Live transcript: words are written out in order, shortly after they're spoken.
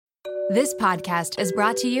This podcast is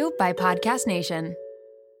brought to you by Podcast Nation.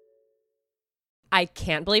 I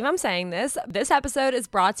can't believe I'm saying this. This episode is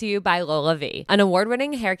brought to you by Lola V, an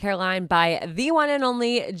award-winning hair care line by the one and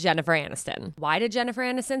only Jennifer Aniston. Why did Jennifer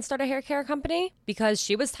Aniston start a hair care company? Because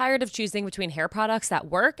she was tired of choosing between hair products that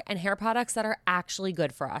work and hair products that are actually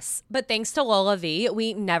good for us. But thanks to Lola V,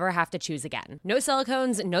 we never have to choose again. No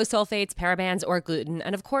silicones, no sulfates, parabens, or gluten,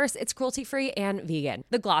 and of course, it's cruelty-free and vegan.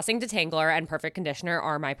 The Glossing Detangler and Perfect Conditioner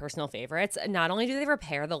are my personal favorites. Not only do they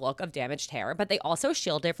repair the look of damaged hair, but they also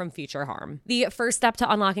shield it from future harm. The first step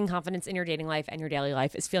to unlocking confidence in your dating life and your daily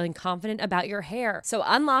life is feeling confident about your hair. So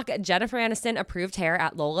unlock Jennifer Aniston approved hair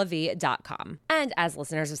at lolav.com. And as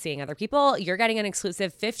listeners of Seeing Other People, you're getting an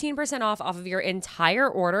exclusive 15% off of your entire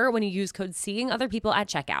order when you use code Seeing Other People at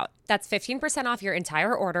checkout. That's 15% off your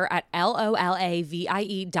entire order at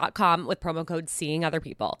LOLAVIE.com with promo code Seeing Other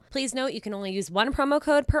People. Please note you can only use one promo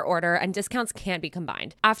code per order and discounts can't be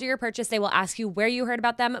combined. After your purchase, they will ask you where you heard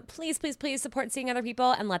about them. Please, please, please support Seeing Other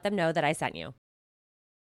People and let them know that I sent you.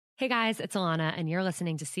 Hey guys, it's Alana, and you're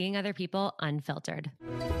listening to Seeing Other People Unfiltered.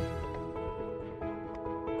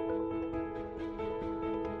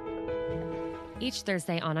 Each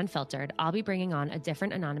Thursday on Unfiltered, I'll be bringing on a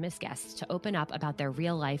different anonymous guest to open up about their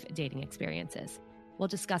real-life dating experiences. We'll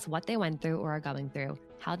discuss what they went through or are going through,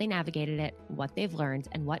 how they navigated it, what they've learned,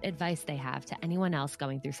 and what advice they have to anyone else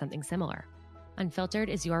going through something similar. Unfiltered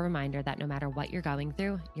is your reminder that no matter what you're going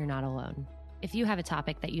through, you're not alone. If you have a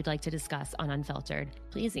topic that you'd like to discuss on Unfiltered,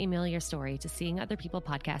 please email your story to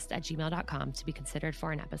seeingotherpeoplepodcast@gmail.com to be considered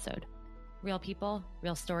for an episode. Real people,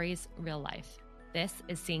 real stories, real life. This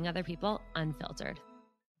is Seeing Other People Unfiltered.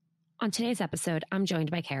 On today's episode, I'm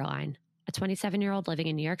joined by Caroline, a 27-year-old living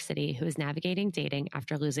in New York City who is navigating dating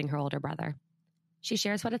after losing her older brother. She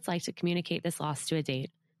shares what it's like to communicate this loss to a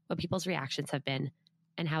date, what people's reactions have been,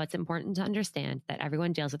 and how it's important to understand that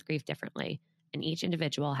everyone deals with grief differently, and each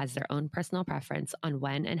individual has their own personal preference on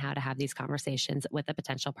when and how to have these conversations with a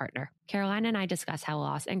potential partner. Caroline and I discuss how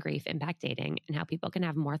loss and grief impact dating and how people can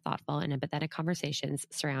have more thoughtful and empathetic conversations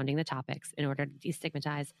surrounding the topics in order to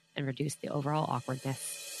destigmatize and reduce the overall awkwardness.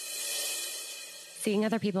 Seeing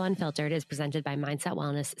Other People Unfiltered is presented by Mindset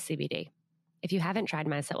Wellness CBD. If you haven't tried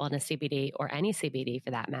Mindset Wellness CBD, or any CBD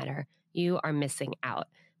for that matter, you are missing out.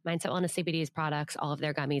 Mindset Wellness CBD's products, all of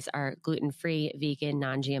their gummies are gluten-free, vegan,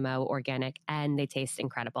 non-GMO, organic, and they taste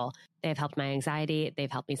incredible. They've helped my anxiety,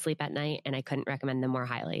 they've helped me sleep at night, and I couldn't recommend them more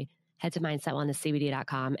highly. Head to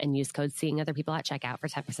mindsetwellnesscbd.com and use code Seeing Other People at checkout for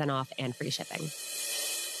 10% off and free shipping.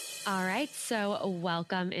 All right, so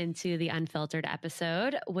welcome into the Unfiltered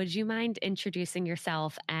episode. Would you mind introducing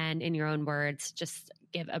yourself and, in your own words, just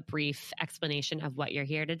give a brief explanation of what you're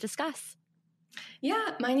here to discuss?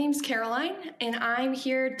 Yeah, my name's Caroline, and I'm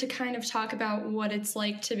here to kind of talk about what it's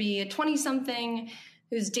like to be a 20-something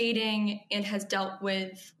who's dating and has dealt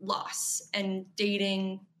with loss and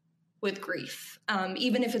dating with grief,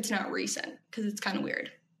 even if it's not recent, because it's kind of weird.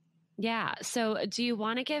 Yeah, so do you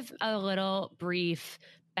want to give a little brief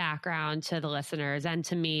background to the listeners and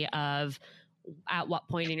to me of at what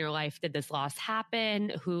point in your life did this loss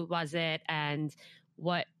happen, who was it, and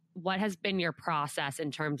what has been your process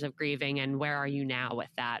in terms of grieving, and where are you now with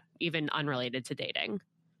that, even unrelated to dating?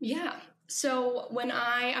 Yeah. So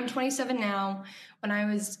I'm 27 now. When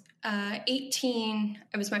I was 18,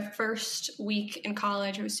 it was my first week in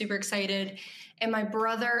college. I was super excited. And my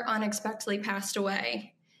brother unexpectedly passed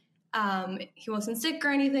away. He wasn't sick or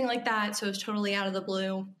anything like that, so it was totally out of the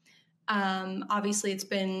blue. Obviously, it's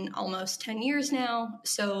been almost 10 years now.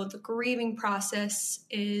 So the grieving process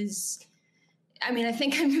is... I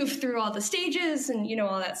think I moved through all the stages and,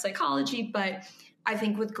 all that psychology, but I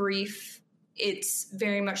think with grief, it's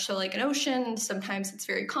very much so like an ocean. Sometimes it's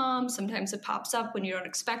very calm. Sometimes it pops up when you don't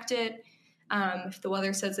expect it. If the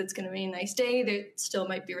weather says it's going to be a nice day, there still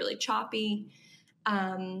might be really choppy.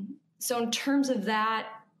 So in terms of that,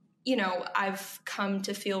 I've come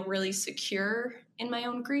to feel really secure in my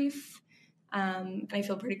own grief. And I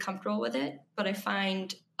feel pretty comfortable with it, but I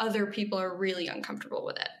find other people are really uncomfortable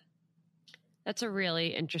with it. That's a really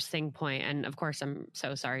interesting point. And of course, I'm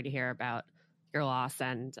so sorry to hear about your loss.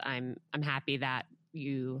 And I'm happy that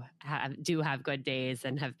you do have good days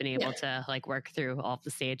and have been able to work through all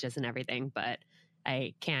the stages and everything. But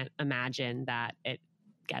I can't imagine that it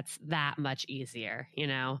gets that much easier,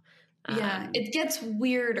 it gets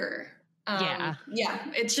weirder.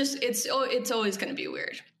 It's always going to be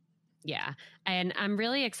weird. Yeah. And I'm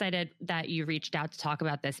really excited that you reached out to talk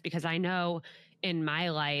about this, because I know in my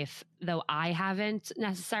life, though I haven't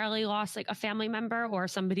necessarily lost like a family member or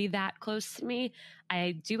somebody that close to me,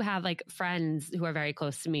 I do have like friends who are very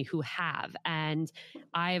close to me who have. And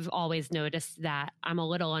I've always noticed that I'm a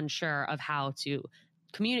little unsure of how to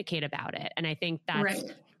communicate about it. And I think that's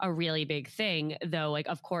Right. a really big thing, though. Like,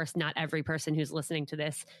 of course, not every person who's listening to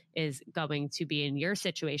this is going to be in your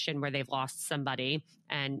situation where they've lost somebody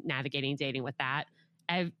and navigating dating with that.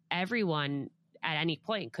 Everyone at any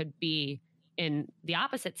point could be in the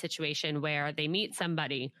opposite situation where they meet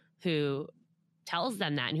somebody who tells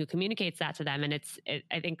them that and who communicates that to them. And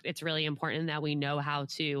I think it's really important that we know how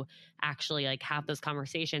to actually like have those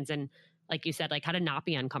conversations. And like you said, like how to not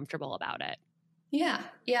be uncomfortable about it. Yeah.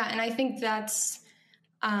 Yeah. And I think that's,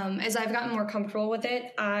 as I've gotten more comfortable with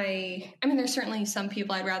it, I mean, there's certainly some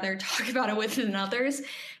people I'd rather talk about it with than others.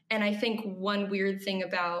 And I think one weird thing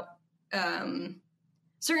about,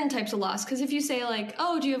 certain types of loss, because if you say like,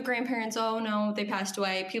 oh, do you have grandparents? Oh no, they passed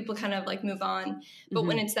away, people kind of like move on. But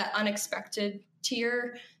when it's that unexpected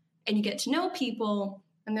tier and you get to know people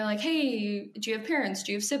and they're like, hey, do you have parents,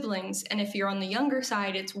 do you have siblings? And if you're on the younger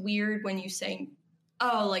side, it's weird when you say,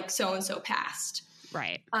 oh, like so and so passed,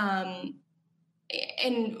 right? And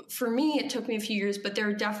for me it took me a few years, but there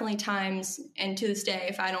are definitely times, and to this day,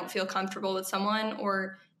 if I don't feel comfortable with someone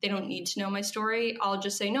or they don't need to know my story, I'll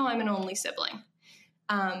just say, no, I'm an only sibling.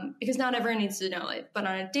 Because not everyone needs to know it. But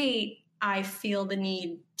on a date, I feel the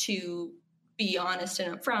need to be honest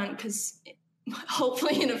and upfront, because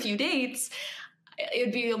hopefully in a few dates, it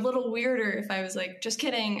would be a little weirder if I was like, just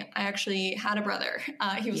kidding, I actually had a brother.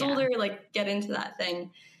 He was older, like get into that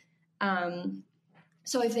thing.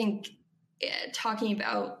 So I think talking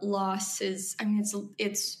about loss is, I mean,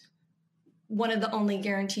 it's one of the only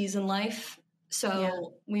guarantees in life.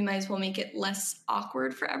 So we might as well make it less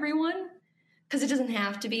awkward for everyone. Because it doesn't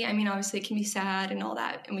have to be. I mean, obviously it can be sad and all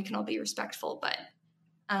that, and we can all be respectful, but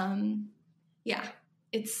yeah,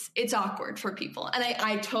 it's awkward for people. And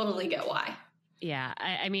I totally get why. Yeah.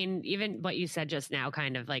 I mean, even what you said just now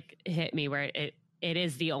kind of like hit me, where it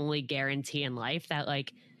is the only guarantee in life that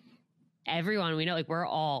like everyone we know, like we're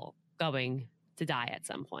all going to die at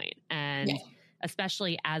some point. And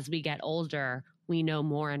especially as we get older, we know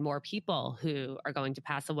more and more people who are going to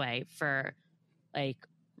pass away for like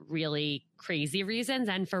really crazy reasons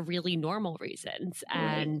and for really normal reasons.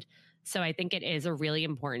 And so I think it is a really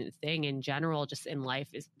important thing in general, just in life,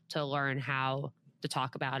 is to learn how to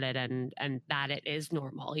talk about it and that it is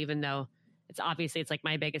normal, even though it's obviously, it's like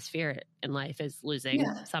my biggest fear in life is losing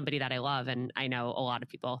somebody that I love. And I know a lot of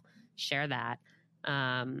people share that.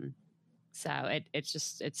 So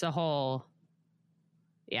it's a whole,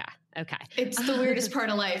 okay. It's the weirdest part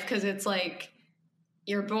of life, because it's like,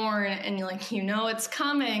 you're born and you're like, you know, it's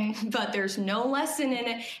coming, but there's no lesson in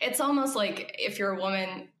it. It's almost like if you're a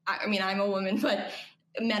woman, I mean, I'm a woman, but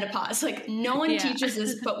menopause, like no one teaches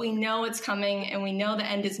this, but we know it's coming and we know the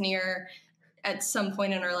end is near at some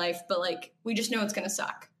point in our life, but like, we just know it's going to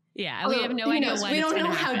suck. Yeah. Although, we have no idea when we don't know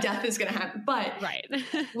how death is going to happen, but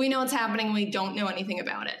we know it's happening. We don't know anything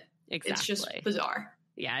about it. Exactly. It's just bizarre.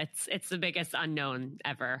 Yeah, it's the biggest unknown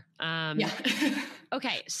ever.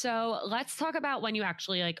 Okay, so let's talk about when you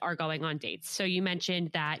actually like are going on dates. So you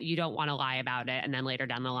mentioned that you don't want to lie about it and then later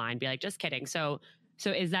down the line be like, just kidding. So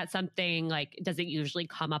is that something like, does it usually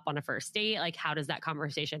come up on a first date? Like, how does that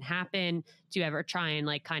conversation happen? Do you ever try and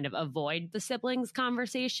like kind of avoid the siblings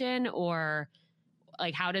conversation, or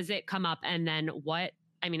like how does it come up? And then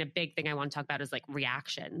a big thing I want to talk about is like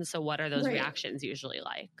reactions. So what are those reactions usually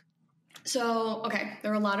like? So, okay,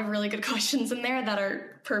 there are a lot of really good questions in there that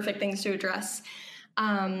are perfect things to address.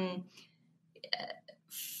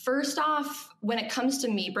 First off, when it comes to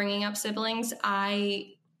me bringing up siblings,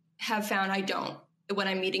 I have found I don't. When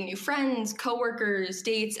I'm meeting new friends, coworkers,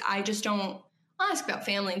 dates, I just don't ask about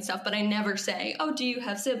family and stuff, but I never say, oh, do you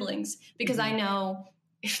have siblings? Because I know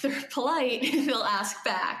if they're polite, they'll ask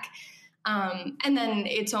back. And then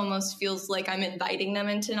it almost feels like I'm inviting them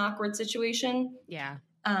into an awkward situation. Yeah.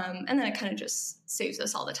 And then it kind of just saves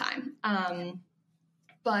us all the time.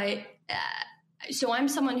 So I'm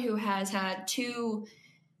someone who has had 2,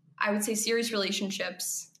 I would say, serious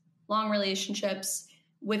relationships, long relationships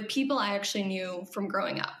with people I actually knew from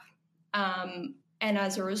growing up. And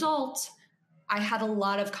as a result, I had a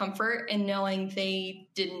lot of comfort in knowing they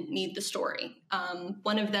didn't need the story.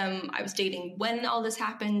 One of them I was dating when all this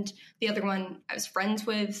happened. The other one I was friends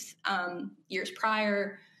with years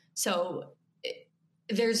prior. So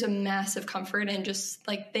there's a massive comfort in just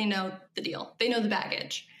like, they know the deal. They know the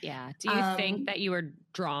baggage. Yeah. Do you think that you were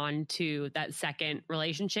drawn to that second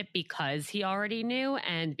relationship because he already knew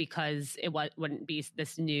and because it wouldn't be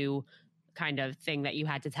this new kind of thing that you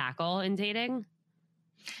had to tackle in dating?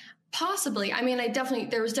 Possibly. I mean,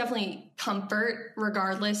 there was definitely comfort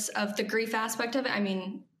regardless of the grief aspect of it. I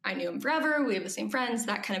mean, I knew him forever. We have the same friends,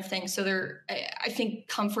 that kind of thing. So I think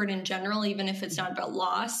comfort in general, even if it's not about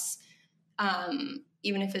loss,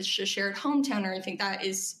 even if it's just shared hometown or anything, that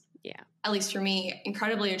is, at least for me,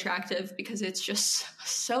 incredibly attractive because it's just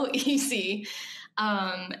so easy.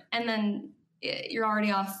 And then you're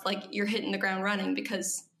already off, like you're hitting the ground running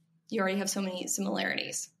because you already have so many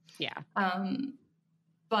similarities. Yeah.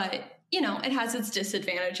 But, you know, it has its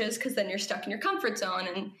disadvantages because then you're stuck in your comfort zone.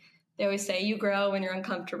 And they always say you grow when you're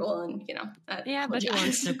uncomfortable. And, you know. Yeah, but who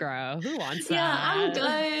wants to grow? Who wants that? Yeah, I'm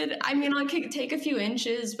good. I mean, I could take a few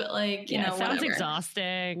inches, but like, you know, sounds whatever.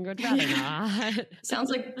 Exhausting. Would rather not. Sounds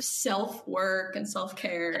like self-work and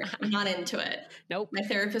self-care. I'm not into it. Nope. My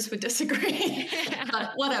therapist would disagree.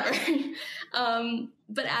 But whatever.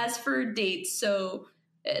 But as for dates, so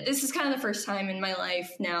this is kind of the first time in my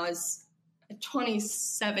life now as a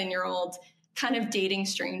 27-year-old kind of dating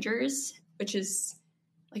strangers, which is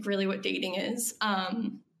like really what dating is.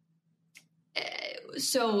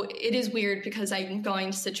 So it is weird because I'm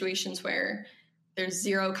going to situations where there's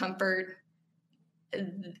zero comfort,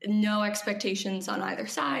 no expectations on either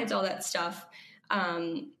sides, all that stuff.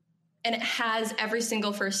 And it has every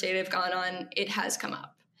single first date I've gone on, it has come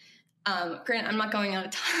up. Grant, I'm not going on a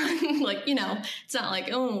ton, like, you know, it's not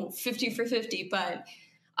like, 50 for 50, but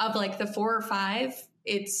of like the 4 or 5,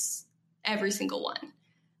 it's every single one.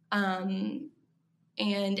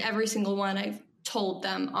 And every single one I've told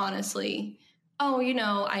them honestly, you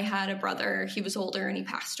know, I had a brother, he was older and he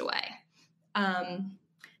passed away. And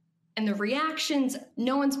the reactions,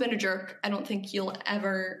 no one's been a jerk. I don't think you'll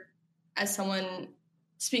ever, as someone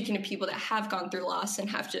speaking to people that have gone through loss and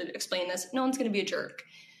have to explain this, no one's going to be a jerk.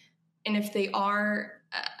 And if they are,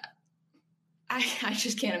 I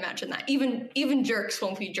just can't imagine that. Even jerks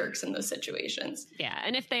won't be jerks in those situations. Yeah,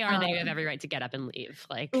 and if they are, they have every right to get up and leave.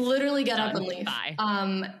 Like literally get up and leave. Bye.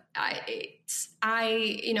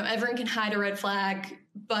 You know, everyone can hide a red flag,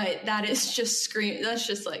 but that is just that's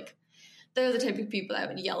just like, they're the type of people that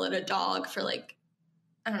would yell at a dog for like,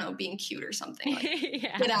 I don't know, being cute or something. Like,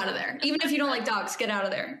 get out of there. Even if you don't like dogs, get out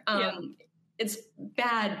of there. It's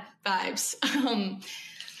bad vibes.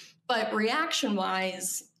 But reaction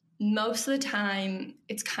wise, most of the time,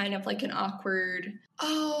 it's kind of like an awkward,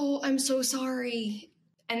 I'm so sorry.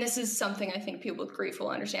 And this is something I think people with grief will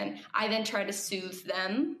understand. I then try to soothe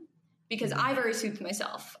them because I've already soothed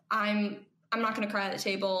myself. I'm not going to cry at the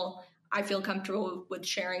table. I feel comfortable with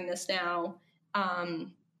sharing this now.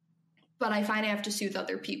 But I find I have to soothe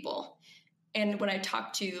other people. And when I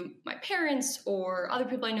talk to my parents or other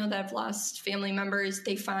people I know that have lost family members,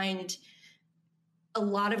 they find a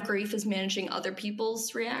lot of grief is managing other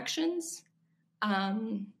people's reactions.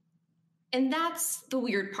 And that's the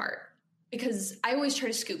weird part because I always try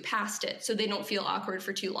to scoot past it so they don't feel awkward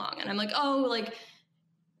for too long. And I'm like,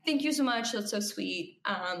 thank you so much. That's so sweet.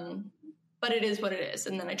 But it is what it is.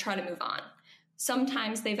 And then I try to move on.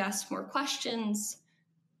 Sometimes they've asked more questions.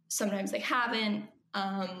 Sometimes they haven't.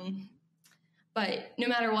 But no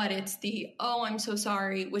matter what, it's the, I'm so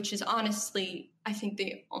sorry, which is honestly, I think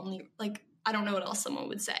the only, like, I don't know what else someone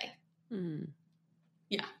would say. Mm.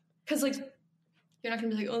 Yeah. Because, like, you're not going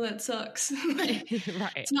to be like, that sucks. Right.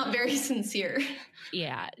 It's not very sincere.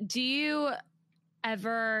 Yeah. Do you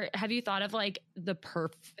ever, have you thought of, like,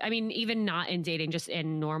 I mean, even not in dating, just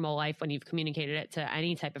in normal life when you've communicated it to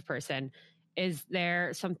any type of person, is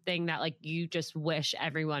there something that, like, you just wish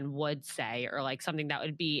everyone would say or, like, something that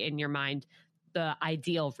would be in your mind the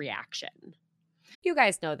ideal reaction? You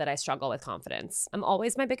guys know that I struggle with confidence. I'm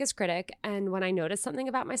always my biggest critic, and when I notice something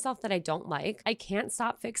about myself that I don't like, I can't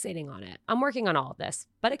stop fixating on it. I'm working on all of this,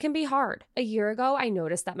 but it can be hard. A year ago, I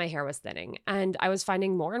noticed that my hair was thinning, and I was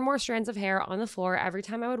finding more and more strands of hair on the floor every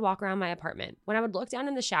time I would walk around my apartment. When I would look down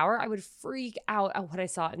in the shower, I would freak out at what I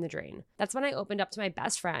saw in the drain. That's when I opened up to my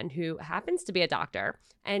best friend, who happens to be a doctor,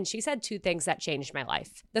 and she said 2 things that changed my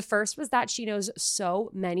life. The first was that she knows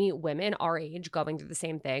so many women our age going through the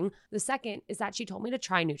same thing. The second is that she told me to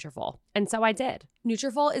try Nutrafol, and so I did.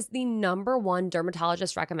 Nutrafol is the #1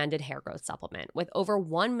 dermatologist recommended hair growth supplement, with over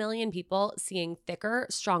 1 million people seeing thicker,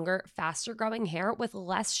 stronger, faster growing hair with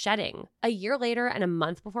less shedding. A year later and a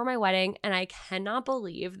month before my wedding, and I cannot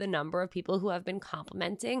believe the number of people who have been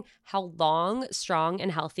complimenting how long, strong,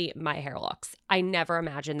 and healthy my hair looks. I never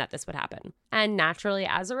imagined that this would happen. And naturally,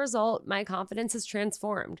 as a result, my confidence has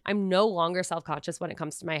transformed. I'm no longer self-conscious when it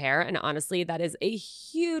comes to my hair, and honestly, that is a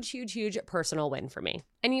huge, huge, huge personal win for me.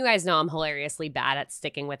 And you guys know I'm hilariously bad at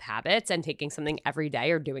sticking with habits and taking something every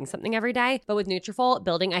day or doing something every day. But with Nutrafol,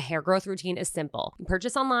 building a hair growth routine is simple. You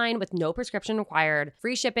purchase online with no prescription required.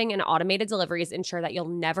 Free shipping and automated deliveries ensure that you'll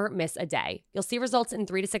never miss a day. You'll see results in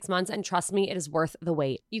 3 to 6 months, and trust me, it is worth the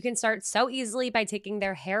wait. You can start so easily by taking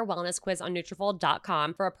their hair wellness quiz on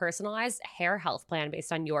Nutrafol.com for a personalized hair health plan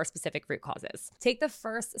based on your specific root causes. Take the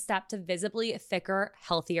first step to visibly thicker,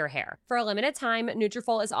 healthier hair. For a limited time,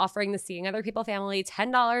 Nutrafol is offering the Seeing Other People family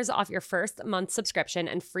 $10 off your first month subscription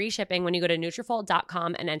and free shipping when you go to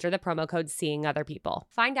Nutrafol.com and enter the promo code Seeing Other People.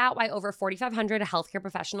 Find out why over 4,500 healthcare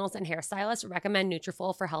professionals and hairstylists recommend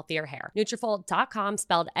Nutrafol for healthier hair. Nutrafol.com,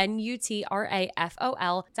 spelled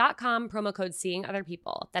Nutrafol.com, promo code Seeing Other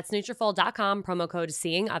People. That's Nutrafol.com, promo code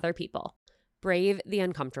Seeing Other People. Brave the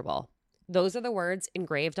uncomfortable. Those are the words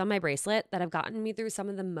engraved on my bracelet that have gotten me through some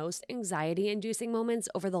of the most anxiety-inducing moments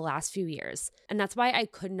over the last few years. And that's why I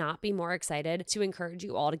could not be more excited to encourage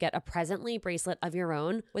you all to get a Presently bracelet of your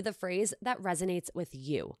own with a phrase that resonates with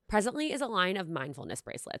you. Presently is a line of mindfulness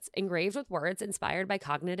bracelets engraved with words inspired by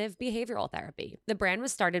cognitive behavioral therapy. The brand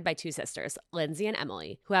was started by two sisters, Lindsay and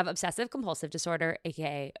Emily, who have obsessive-compulsive disorder,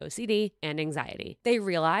 aka OCD, and anxiety. They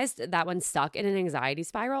realized that when stuck in an anxiety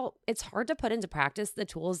spiral, it's hard to put into practice the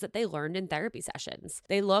tools that they learned in therapy sessions.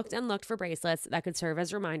 They looked and looked for bracelets that could serve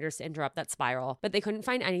as reminders to interrupt that spiral, but they couldn't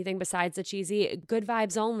find anything besides the cheesy good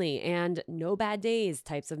vibes only and no bad days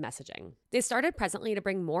types of messaging. They started Presently to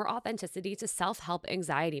bring more authenticity to self-help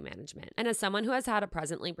anxiety management. And as someone who has had a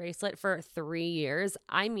Presently bracelet for 3 years,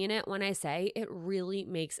 I mean it when I say it really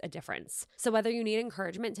makes a difference. So whether you need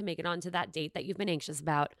encouragement to make it onto that date that you've been anxious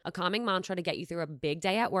about, a calming mantra to get you through a big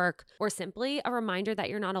day at work, or simply a reminder that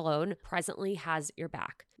you're not alone, Presently has your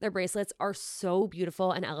back. Their bracelets are so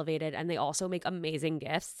beautiful and elevated, and they also make amazing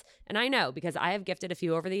gifts. And I know because I have gifted a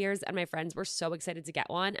few over the years, and my friends were so excited to get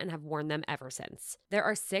one and have worn them ever since. There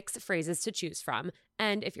are 6 phrases to choose from,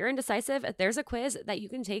 and if you're indecisive, there's a quiz that you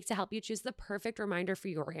can take to help you choose the perfect reminder for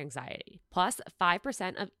your anxiety. Plus,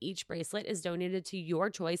 5% of each bracelet is donated to your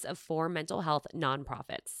choice of 4 mental health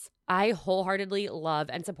nonprofits. I wholeheartedly love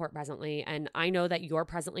and support Presently, and I know that your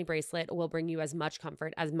Presently bracelet will bring you as much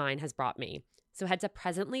comfort as mine has brought me. So head to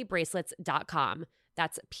presentlybracelets.com.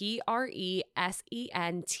 That's PRESENTLY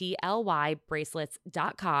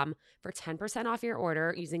bracelets.com for 10% off your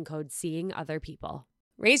order using code Seeing Other People.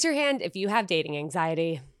 Raise your hand if you have dating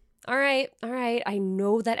anxiety. All right. I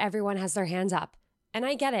know that everyone has their hands up, and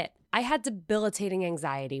I get it. I had debilitating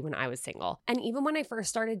anxiety when I was single. And even when I first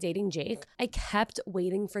started dating Jake, I kept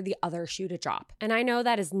waiting for the other shoe to drop. And I know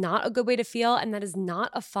that is not a good way to feel, and that is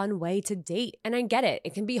not a fun way to date. And I get it.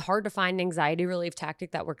 It can be hard to find an anxiety relief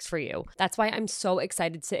tactic that works for you. That's why I'm so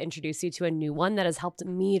excited to introduce you to a new one that has helped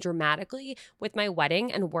me dramatically with my wedding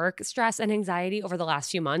and work stress and anxiety over the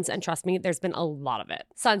last few months. And trust me, there's been a lot of it.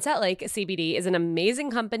 Sunset Lake CBD is an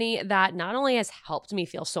amazing company that not only has helped me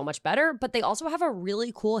feel so much better, but they also have a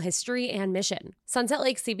really cool history and mission. Sunset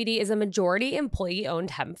Lake CBD is a majority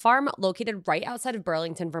employee-owned hemp farm located right outside of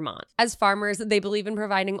Burlington, Vermont. As farmers, they believe in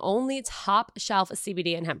providing only top-shelf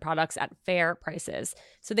CBD and hemp products at fair prices.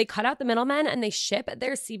 So they cut out the middlemen and they ship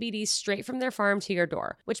their CBD straight from their farm to your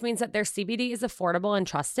door, which means that their CBD is affordable and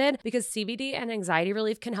trusted because CBD and anxiety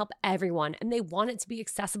relief can help everyone, and they want it to be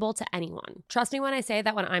accessible to anyone. Trust me when I say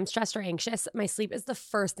that when I'm stressed or anxious, my sleep is the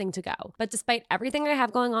first thing to go. But despite everything I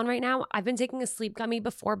have going on right now, I've been taking a sleep gummy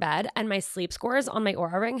before bed, and my sleep scores on my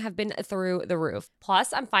Oura Ring have been through the roof.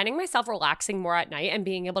 Plus, I'm finding myself relaxing more at night and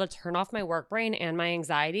being able to turn off my work brain and my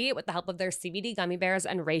anxiety with the help of their CBD gummy bears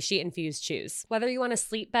and reishi infused chews. Whether you want to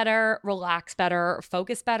sleep better, relax better,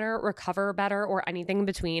 focus better, recover better, or anything in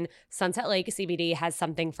between, Sunset Lake CBD has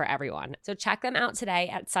something for everyone. So check them out today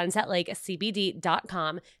at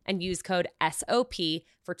sunsetlakecbd.com and use code SOP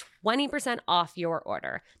for 20% off your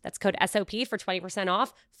order. That's code SOP for 20%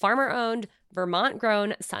 off. Farmer-owned,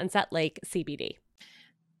 Vermont-grown Sunset Lake CBD.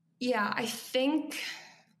 Yeah, I think...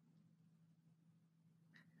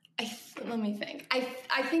 let me think.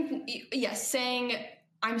 I think, yes, saying,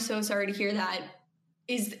 I'm so sorry to hear that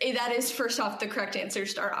is first off the correct answer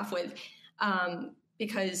to start off with,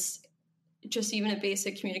 because just even at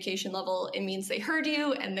basic communication level, it means they heard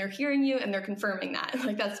you and they're hearing you and they're confirming that.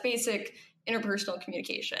 Like, that's basic interpersonal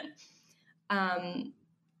communication.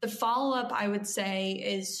 The follow-up, I would say,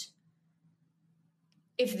 is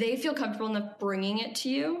if they feel comfortable enough bringing it to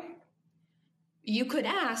you, you could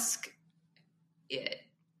ask,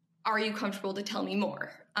 are you comfortable to tell me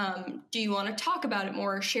more? Do you want to talk about it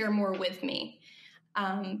more or share more with me?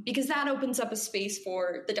 Because that opens up a space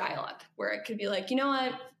for the dialogue where it could be like, you know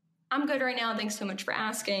what, I'm good right now. Thanks so much for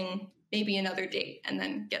asking. Maybe another date, and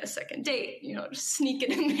then get a second date, just sneak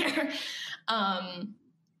it in there.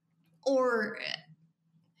 or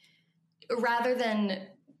rather than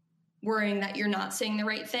worrying that you're not saying the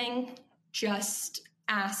right thing, just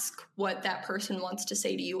ask what that person wants to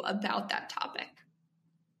say to you about that topic.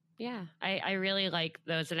 Yeah, I really like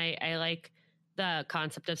those. And I like the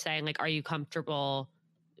concept of saying, like, are you comfortable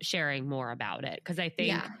sharing more about it? Because I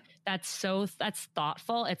think that's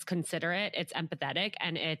thoughtful, it's considerate, it's empathetic,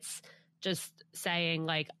 and it's just saying,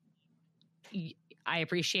 like, I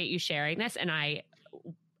appreciate you sharing this, and I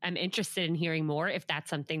am interested in hearing more if that's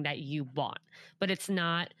something that you want. But it's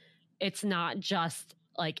not just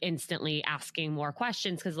like instantly asking more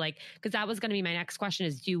questions, because that was going to be my next question,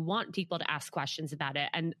 is do you want people to ask questions about it?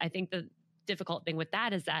 And I think the difficult thing with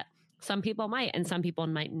that is that some people might and some people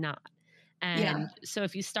might not. And so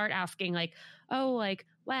if you start asking, like, oh, like,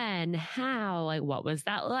 when, how, like, what was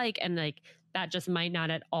that like? And like, that just might not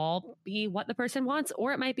at all be what the person wants,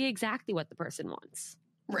 or it might be exactly what the person wants.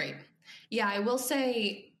 Right. Yeah, I will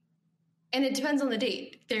say, and it depends on the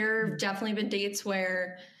date. There have definitely been dates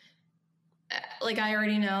where, like, I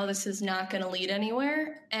already know this is not going to lead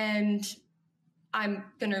anywhere, and I'm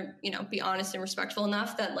going to, be honest and respectful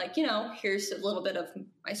enough that, like, here's a little bit of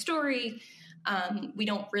my story. We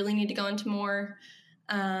don't really need to go into more.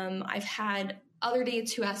 I've had other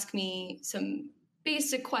dates who ask me some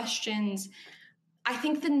basic questions. I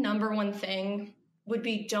think the number one thing would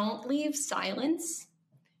be, don't leave silence.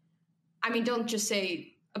 I mean, don't just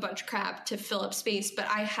say a bunch of crap to fill up space. But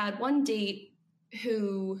I had one date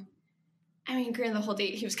who, I mean, granted, the whole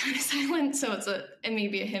date he was kind of silent, so it may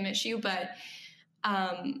be a him issue. But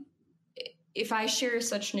if I share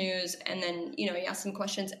such news and then you ask some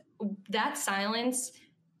questions, that silence,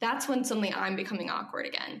 that's when suddenly I'm becoming awkward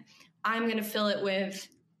again. I'm going to fill it with,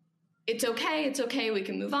 it's okay, we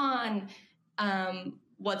can move on.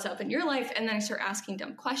 What's up in your life? And then I start asking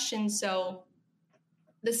dumb questions. So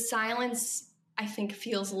the silence, I think,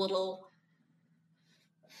 feels a little,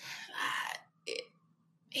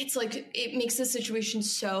 it's like, it makes the situation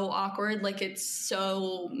so awkward. Like, it's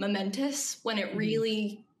so momentous when it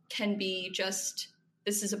really can be just,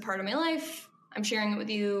 this is a part of my life. I'm sharing it with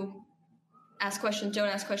you. Ask questions, don't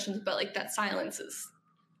ask questions. But like, that silence is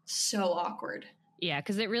so awkward. Yeah,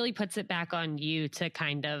 because it really puts it back on you to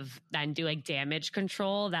kind of then do like damage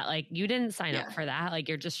control, that like you didn't sign up for that. Like,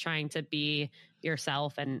 you're just trying to be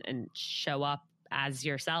yourself and show up as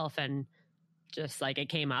yourself, and just like it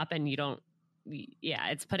came up and you don't,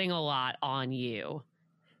 it's putting a lot on you.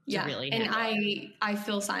 Yeah, really, and I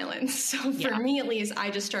feel silence. So for me, at least,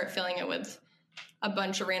 I just start filling it with a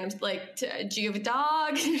bunch of random, like, do you have a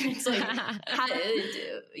dog? It's like,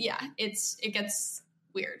 it gets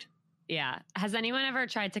weird. Yeah. Has anyone ever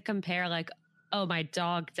tried to compare, like, oh, my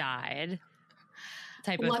dog died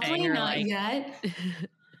type of Luckily thing? Luckily not yet.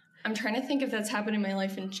 I'm trying to think if that's happened in my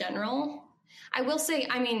life in general. I will say,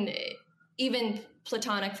 I mean, even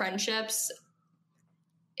platonic friendships,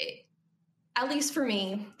 at least for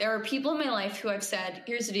me, there are people in my life who I've said,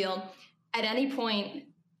 here's the deal. At any point,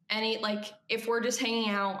 like, if we're just hanging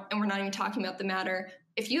out and we're not even talking about the matter,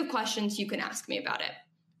 if you have questions, you can ask me about it.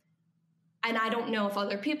 And I don't know if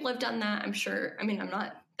other people have done that. I'm sure, I mean, I'm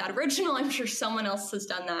not that original. I'm sure someone else has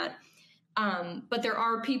done that. But there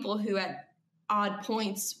are people who at odd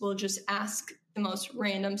points will just ask the most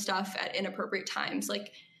random stuff at inappropriate times.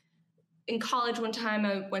 Like, in college one time,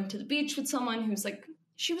 I went to the beach with someone who's like,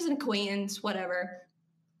 she was an acquaintance, whatever,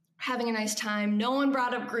 having a nice time. No one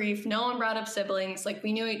brought up grief. No one brought up siblings. Like,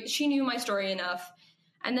 she knew my story enough.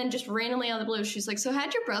 And then just randomly out of the blue, she's like, so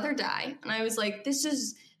how'd your brother die? And I was like, this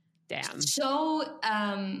is so,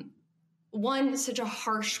 such a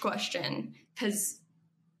harsh question, because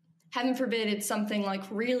heaven forbid it's something like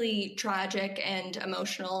really tragic and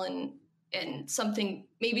emotional and something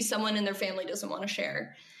maybe someone in their family doesn't want to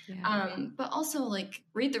share. Yeah. But also, like,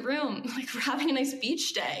 read the room. Like, we're having a nice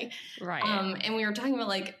beach day. Right. And we were talking about,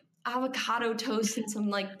 like, avocado toast and some,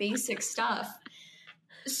 like, basic stuff.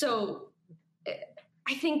 So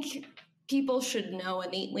I think people should know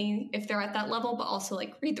innately if they're at that level, but also,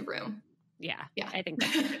 like, read the room. Yeah. I think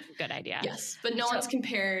that's a good idea. Yes. But no one's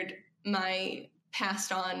compared my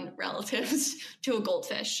passed on relatives to a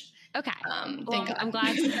goldfish. Okay. Well, I'm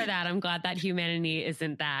glad to hear that. I'm glad that humanity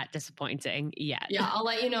isn't that disappointing yet. Yeah, I'll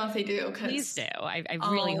let you know if they do. Please do. I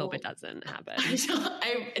really hope it doesn't happen.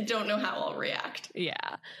 I don't know how I'll react.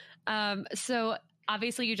 Yeah. So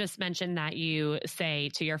obviously you just mentioned that you say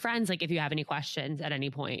to your friends, like, if you have any questions at any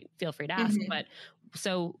point, feel free to ask. Mm-hmm. But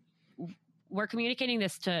so we're communicating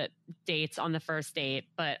this to dates on the first date,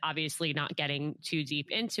 but obviously not getting too deep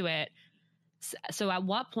into it. So at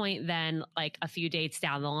what point then, like a few dates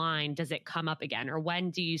down the line, does it come up again? Or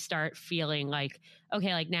when do you start feeling like,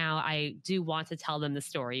 okay, like now I do want to tell them the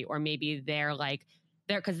story, or maybe they're like,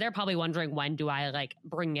 because they're probably wondering, when do I like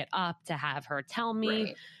bring it up to have her tell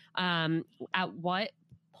me? Right. At what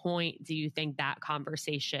point do you think that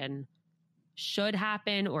conversation should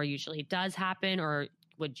happen, or usually does happen, or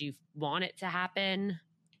would you want it to happen?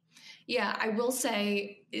 Yeah, I will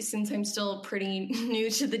say, since I'm still pretty new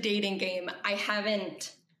to the dating game, I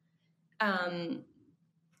haven't I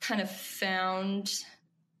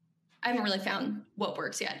haven't really found what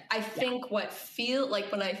works yet. I think what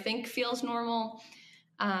I think feels normal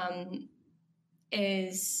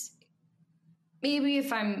is maybe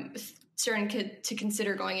if I'm starting to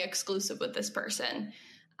consider going exclusive with this person,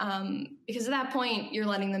 because at that point you're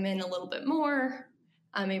letting them in a little bit more.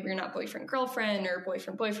 Maybe you're not boyfriend, girlfriend, or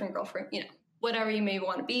boyfriend, girlfriend, whatever you may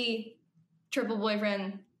want to be, triple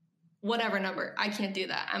boyfriend, whatever number. I can't do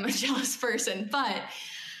that. I'm a jealous person. But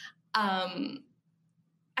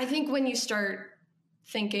I think when you start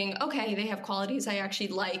thinking, okay, they have qualities I actually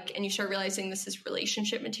like, and you start realizing this is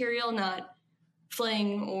relationship material, not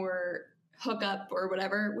fling or hook up or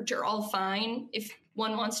whatever, which are all fine if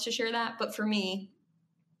one wants to share that. But for me,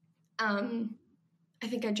 I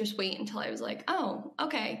think I'd just wait until I was like, oh,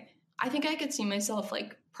 okay, I think I could see myself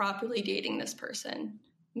like properly dating this person,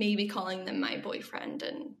 maybe calling them my boyfriend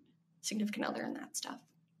and significant other and that stuff.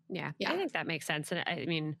 Yeah. I think that makes sense. And I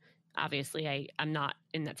mean, obviously I'm not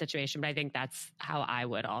in that situation, but I think that's how I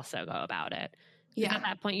would also go about it. Yeah. At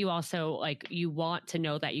that point, you also like, you want to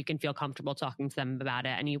know that you can feel comfortable talking to them about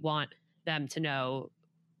it, and you want them to know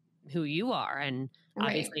who you are. And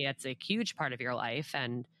obviously it's a huge part of your life.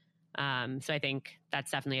 And so I think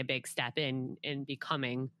that's definitely a big step in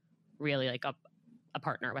becoming really like a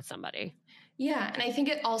partner with somebody. Yeah. And I think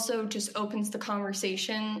it also just opens the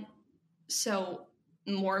conversation. So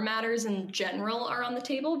more matters in general are on the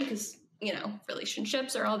table, because,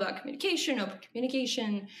 relationships are all about communication, open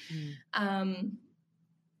communication.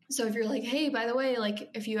 So if you're like, hey, by the way,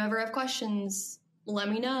 like if you ever have questions, let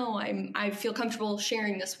me know. I feel comfortable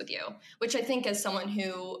sharing this with you, which I think as someone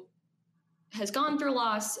who has gone through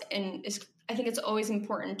loss I think it's always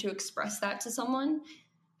important to express that to someone,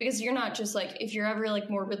 because you're not just like, if you're ever like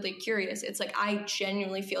morbidly curious, it's like, I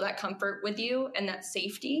genuinely feel that comfort with you and that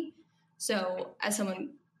safety. So as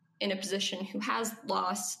someone in a position who has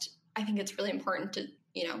lost, I think it's really important to,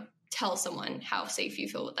 tell someone how safe you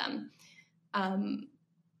feel with them.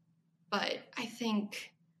 But I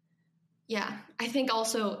think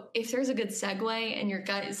also if there's a good segue and your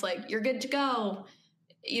gut is like, you're good to go,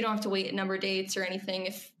 you don't have to wait a number of dates or anything.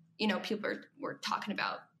 If, people we're talking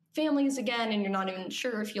about families again, and you're not even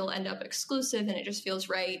sure if you'll end up exclusive and it just feels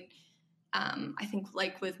right. I think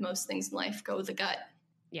like with most things in life, go with the gut.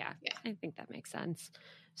 Yeah. I think that makes sense.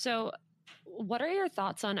 So what are your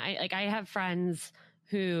thoughts on, I have friends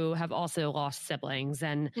who have also lost siblings,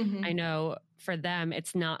 and I know for them,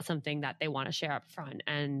 it's not something that they want to share up front.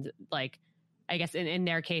 And like, I guess in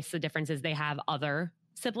their case, the difference is they have other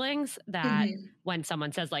siblings that when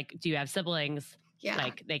someone says like, do you have siblings? Yeah.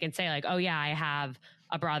 Like they can say like, oh yeah, I have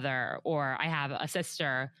a brother, or I have a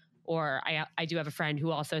sister, or I do have a friend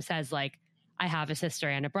who also says like, I have a sister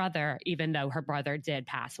and a brother, even though her brother did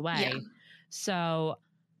pass away. Yeah. So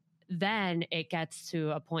then it gets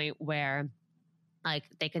to a point where like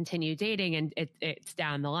they continue dating, and it's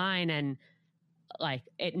down the line, and like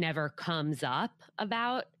it never comes up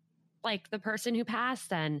about like the person who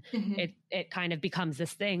passed, and it kind of becomes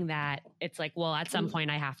this thing that it's like, well, at some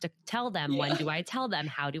point I have to tell them. When do I tell them?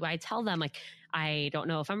 How do I tell them? Like, I don't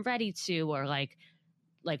know if I'm ready to, or like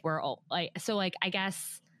we're all like, so like, I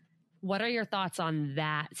guess, what are your thoughts on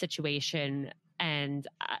that situation? And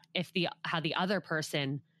how the other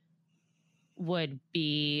person would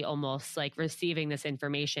be almost like receiving this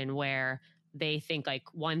information where they think like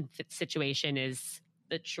one situation is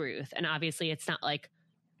the truth. And obviously it's not like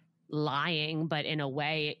lying, but in a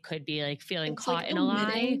way it could be like feeling caught like in a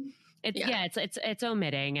lie. It's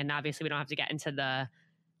omitting. And obviously we don't have to get into the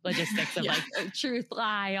logistics of like truth,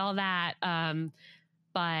 lie, all that.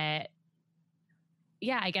 But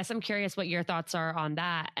yeah, I guess I'm curious what your thoughts are on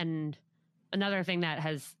that. And another thing that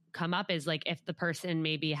has come up is like, if the person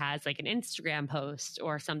maybe has like an Instagram post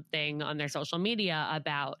or something on their social media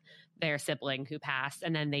about their sibling who passed,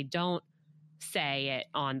 and then they don't say it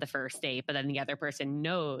on the first date, but then the other person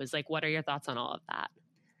knows, like, what are your thoughts on all of that?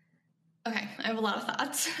 Okay, I have a lot of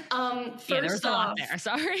thoughts. There was a lot there.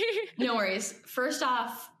 Sorry. No worries. First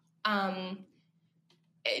off,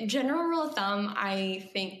 general rule of thumb, I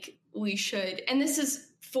think we should, and this is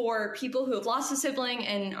for people who have lost a sibling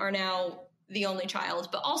and are now the only child,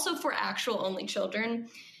 but also for actual only children.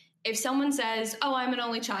 If someone says, oh, I'm an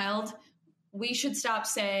only child, we should stop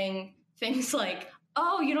saying things like,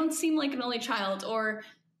 oh, you don't seem like an only child, or,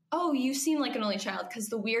 oh, you seem like an only child. Because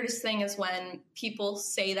the weirdest thing is when people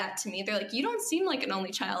say that to me, they're like, you don't seem like an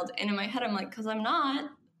only child. And in my head, I'm like, because I'm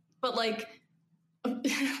not. But like,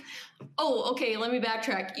 oh, okay, let me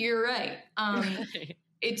backtrack. You're right.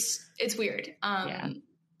 It's weird.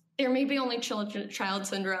 There may be only child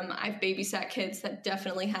syndrome. I've babysat kids that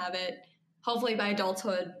definitely have it. Hopefully by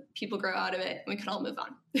adulthood, people grow out of it and we can all move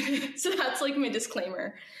on. So that's like my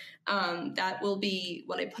disclaimer. That will be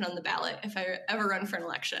what I put on the ballot if I ever run for an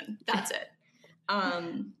election. That's it.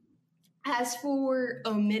 As for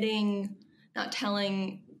omitting, not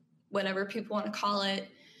telling, whatever people want to call it,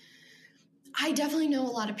 I definitely know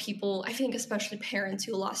a lot of people, I think especially parents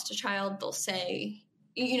who lost a child, they'll say,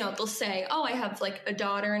 oh, I have like a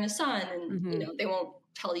daughter and a son, and, they won't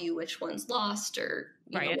tell you which one's lost or,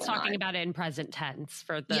 right. It's talking about it in present tense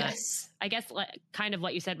for the, yes. I guess kind of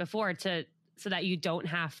what you said before so that you don't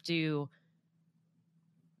have to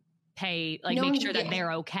pay, like make sure that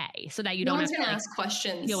they're okay so that you don't have to ask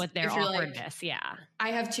questions, deal with their awkwardness. Like,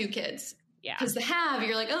 I have 2 kids. Yeah. Because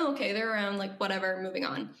you're like, oh, okay, they're around, like whatever, moving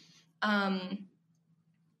on.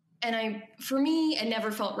 And for me, it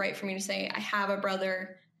never felt right for me to say I have a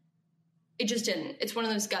brother. It just didn't. It's one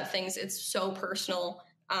of those gut things. It's so personal.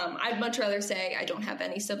 I'd much rather say I don't have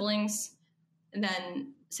any siblings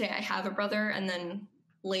than say I have a brother and then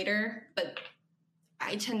later, but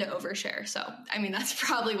I tend to overshare. So, I mean, that's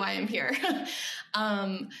probably why I'm here.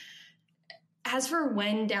 As for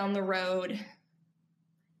when down the road,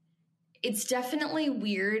 it's definitely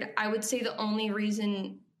weird. I would say the only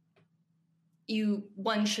reason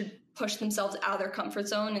one should push themselves out of their comfort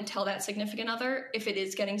zone and tell that significant other, if it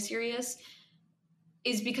is getting serious,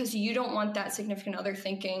 is because you don't want that significant other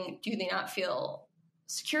thinking, do they not feel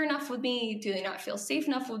secure enough with me? Do they not feel safe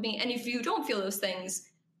enough with me? And if you don't feel those things,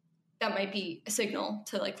 that might be a signal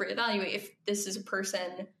to like reevaluate if this is a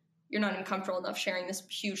person you're not even comfortable enough sharing this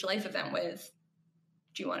huge life event with.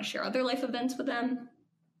 Do you want to share other life events with them?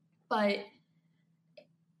 But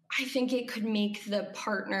I think it could make the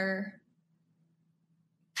partner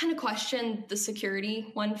kind of question the security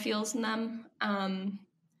one feels in them. And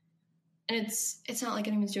it's not like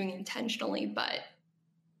anyone's doing it intentionally, but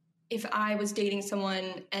if I was dating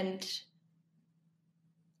someone and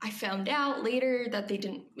I found out later that they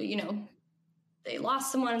didn't, they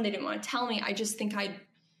lost someone and they didn't want to tell me, I just think I'd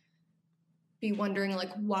be wondering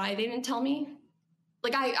like why they didn't tell me.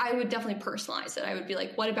 Like I would definitely personalize it. I would be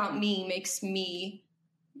like, what about me makes me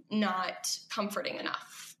not comforting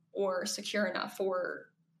enough or secure enough or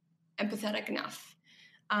empathetic enough?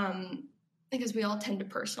 Because we all tend to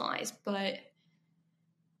personalize, but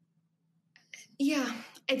yeah,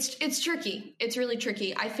 it's tricky. It's really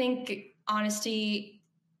tricky. I think honesty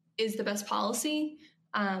is the best policy.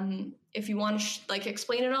 If you want to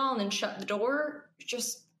explain it all and then shut the door,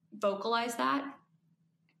 just vocalize that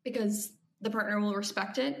because the partner will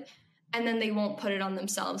respect it. And then they won't put it on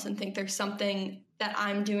themselves and think there's something that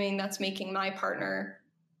I'm doing that's making my partner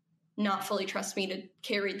not fully trust me to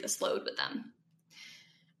carry this load with them.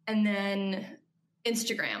 And then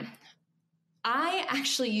Instagram. I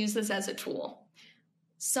actually use this as a tool.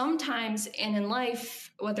 Sometimes, and in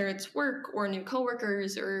life, whether it's work or new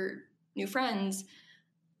coworkers or new friends,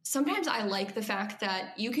 sometimes I like the fact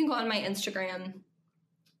that you can go on my Instagram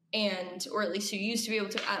or at least you used to be able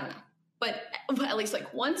to, I don't know, but at least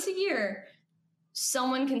like once a year,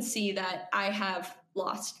 someone can see that I have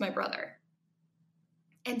lost my brother.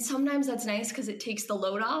 And sometimes that's nice because it takes the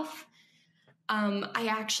load off. I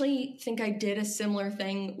actually think I did a similar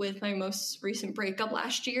thing with my most recent breakup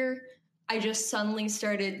last year. I just suddenly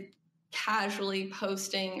started casually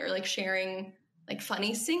posting or like sharing like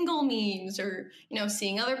funny single memes or,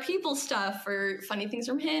 seeing other people's stuff or funny things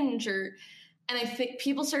from Hinge and I think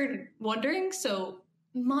people started wondering. So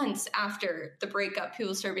months after the breakup,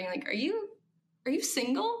 people started being like, are you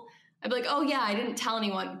single? I'd be like, oh yeah, I didn't tell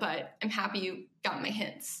anyone, but I'm happy you got my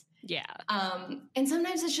hints. Yeah. And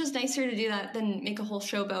sometimes it's just nicer to do that than make a whole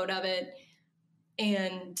showboat of it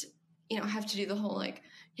and, have to do the whole like,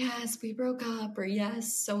 yes, we broke up or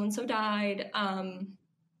yes, so-and-so died.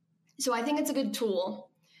 So I think it's a good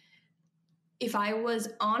tool. If I was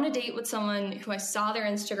on a date with someone who I saw their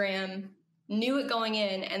Instagram, knew it going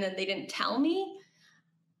in, and then they didn't tell me,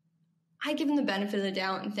 I'd give them the benefit of the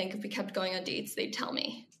doubt and think if we kept going on dates, they'd tell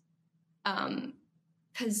me.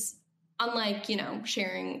 Because unlike,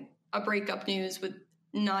 sharing a breakup news with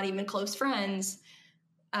not even close friends,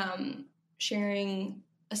 sharing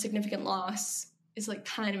a significant loss is like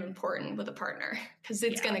kind of important with a partner because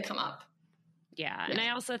it's going to come up. Yeah. And I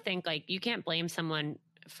also think like you can't blame someone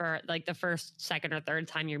for like the first, second, or third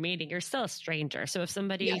time you're meeting. You're still a stranger. So if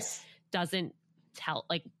somebody doesn't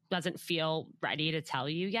feel ready to tell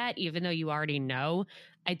you yet, even though you already know,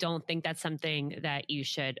 I don't think that's something that you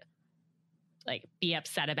should like be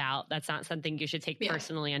upset about. That's not something you should take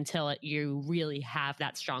personally until you really have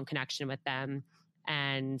that strong connection with them.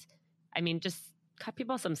 And I mean, just cut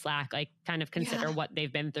people some slack, like kind of consider what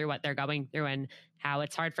they've been through, what they're going through, and how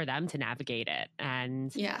it's hard for them to navigate it.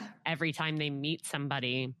 And every time they meet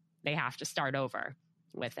somebody, they have to start over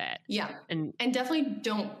with it. Yeah. And definitely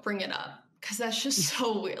don't bring it up, because that's just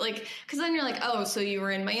so weird. Like, because then you're like, oh, so you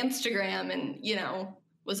were in my Instagram and, you know,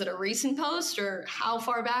 was it a recent post or how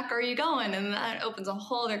far back are you going? And that opens a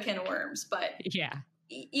whole other can of worms. But yeah,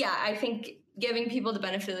 I think giving people the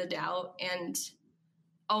benefit of the doubt and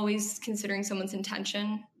always considering someone's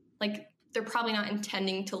intention, like they're probably not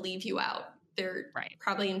intending to leave you out. They're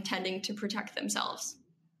probably intending to protect themselves.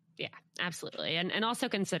 Yeah, absolutely. And also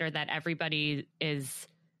consider that everybody is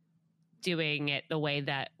doing it the way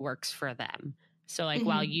that works for them. So like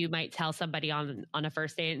while you might tell somebody on a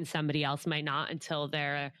first date and somebody else might not until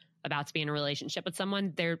they're about to be in a relationship with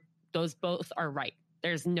someone, those both are right.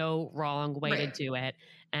 There's no wrong way to do it.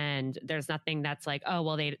 And there's nothing that's like, oh,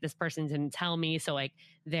 well, this person didn't tell me, so like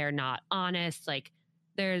they're not honest. Like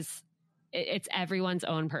it's everyone's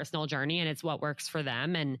own personal journey and it's what works for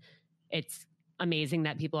them. And it's amazing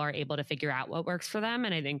that people are able to figure out what works for them.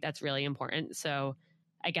 And I think that's really important. So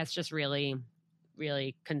I guess just really,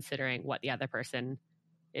 really considering what the other person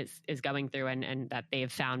is going through and that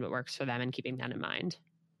they've found what works for them and keeping that in mind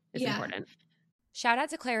is important. Shout out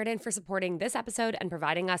to Claritin for supporting this episode and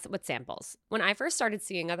providing us with samples. When I first started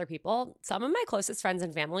seeing other people, some of my closest friends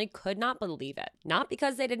and family could not believe it. Not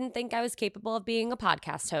because they didn't think I was capable of being a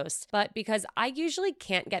podcast host, but because I usually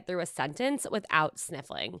can't get through a sentence without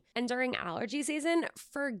sniffling. And during allergy season,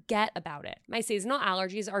 forget about it. My seasonal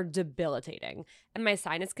allergies are debilitating, and my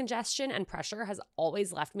sinus congestion and pressure has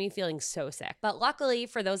always left me feeling so sick. But luckily,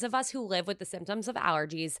 for those of us who live with the symptoms of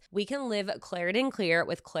allergies, we can live Claritin Clear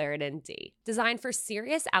with Claritin D. Designed for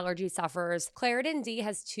serious allergy sufferers, Claritin D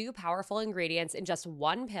has 2 powerful ingredients in just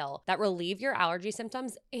one pill that relieve your allergy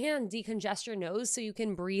symptoms and decongest your nose so you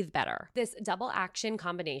can breathe better. This double action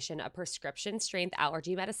combination of prescription strength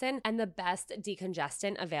allergy medicine and the best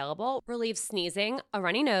decongestant available relieves sneezing, a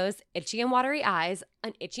runny nose, itchy and watery eyes,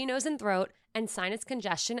 an itchy nose and throat, and sinus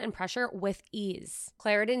congestion and pressure with ease.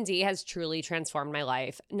 Claritin D has truly transformed my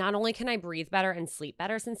life. Not only can I breathe better and sleep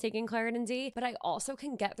better since taking Claritin D, but I also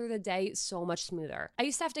can get through the day so much smoother. I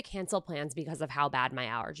used to have to cancel plans because of how bad my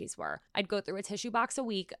allergies were. I'd go through a tissue box a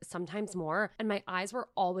week, sometimes more, and my eyes were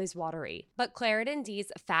always watery. But Claritin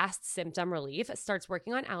D's fast symptom relief starts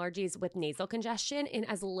working on allergies with nasal congestion in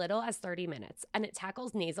as little as 30 minutes, and it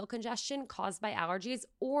tackles nasal congestion caused by allergies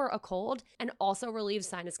or a cold, and also relieves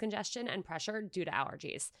sinus congestion and pressure due to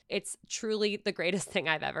allergies. It's truly the greatest thing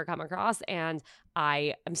I've ever come across, and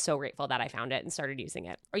I am so grateful that I found it and started using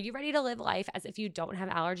it. Are you ready to live life as if you don't have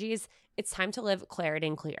allergies? It's time to live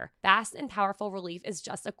Claritin Clear. Fast and powerful relief is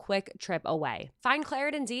just a quick trip away. Find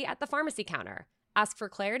Claritin D at the pharmacy counter. Ask for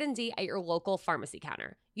Claritin D at your local pharmacy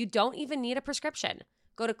counter. You don't even need a prescription.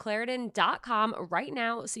 Go to Claritin.com right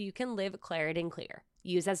now so you can live Claritin Clear.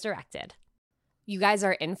 Use as directed. You guys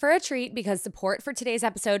are in for a treat because support for today's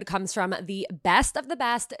episode comes from the best of the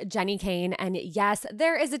best, Jenny Kane. And yes,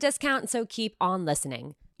 there is a discount, so keep on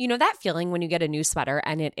listening. You know that feeling when you get a new sweater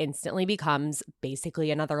and it instantly becomes basically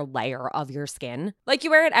another layer of your skin? Like you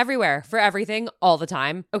wear it everywhere, for everything, all the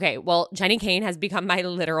time. Okay, well, Jenny Kane has become my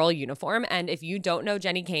literal uniform. And if you don't know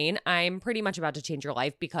Jenny Kane, I'm pretty much about to change your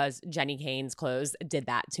life because Jenny Kane's clothes did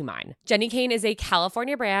that to mine. Jenny Kane is a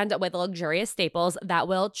California brand with luxurious staples that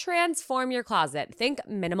will transform your closet. Think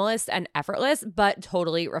minimalist and effortless, but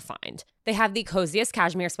totally refined. They have the coziest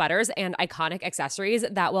cashmere sweaters and iconic accessories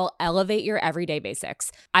that will elevate your everyday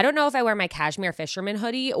basics. I don't know if I wear my cashmere fisherman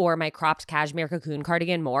hoodie or my cropped cashmere cocoon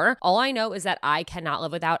cardigan more. All I know is that I cannot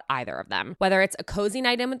live without either of them. Whether it's a cozy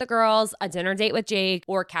night in with the girls, a dinner date with Jake,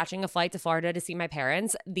 or catching a flight to Florida to see my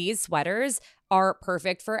parents, these sweaters are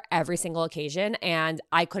perfect for every single occasion, and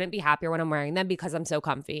I couldn't be happier when I'm wearing them because I'm so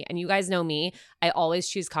comfy. And you guys know me, I always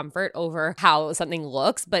choose comfort over how something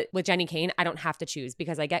looks, but with Jenny Kane, I don't have to choose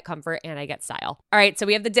because I get comfort and I get style. All right, so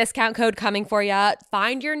we have the discount code coming for you.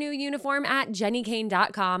 Find your new uniform at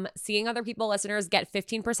jennykane.com. Seeing Other People listeners get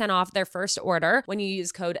 15% off their first order when you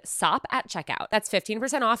use code SOP at checkout. That's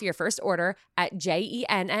 15% off your first order at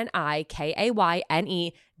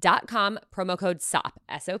jennykayne.com, promo code SOP,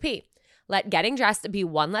 S-O-P. Let getting dressed be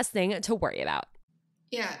one less thing to worry about.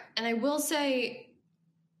 Yeah, and I will say,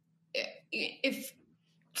 if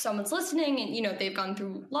someone's listening and, you know, they've gone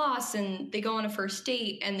through loss and they go on a first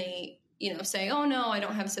date and they, you know, say, oh no, I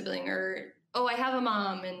don't have a sibling, or, oh, I have a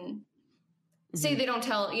mom, and say they don't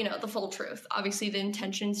tell, you know, the full truth. Obviously the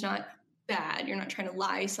intention's not bad. You're not trying to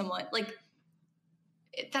lie somewhat. Like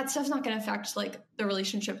that stuff's not going to affect like the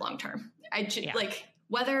relationship long term. Like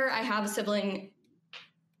whether I have a sibling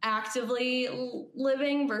actively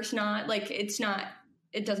living versus not, like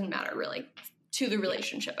it doesn't matter really to the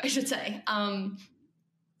relationship, I should say.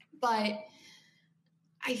 But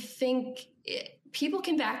I think people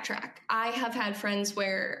can backtrack. I have had friends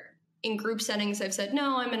where in group settings I've said,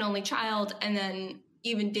 no, I'm an only child. And then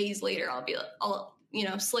even days later, I'll you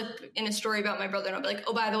know, slip in a story about my brother and I'll be like,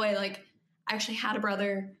 oh, by the way, like I actually had a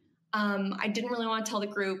brother. I didn't really want to tell the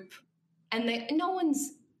group, and no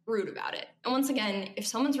one's rude about it. And once again, if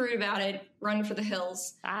someone's rude about it, run for the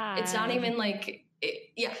hills. It's not even like,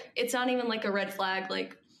 it's not even like a red flag.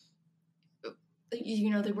 Like, you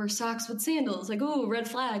know, they wear socks with sandals. Like, oh, red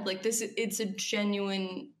flag. Like this, it's a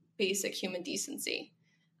genuine basic human decency.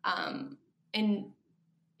 And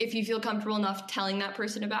if you feel comfortable enough telling that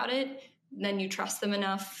person about it, then you trust them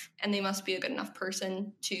enough and they must be a good enough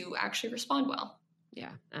person to actually respond well.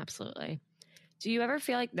 Yeah, absolutely. Do you ever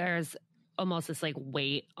feel like there's almost this like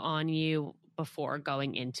weight on you before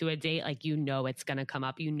going into a date? Like, you know, it's going to come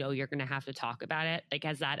up, you know, you're going to have to talk about it. Like,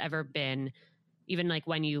 has that ever been, even like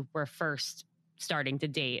when you were first starting to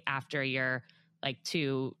date after your like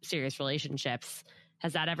 2 serious relationships,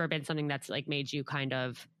 has that ever been something that's like made you kind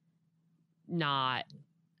of not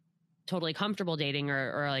totally comfortable dating,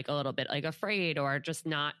 or like a little bit like afraid, or just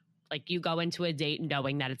not, like you go into a date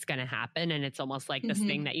knowing that it's going to happen and it's almost like this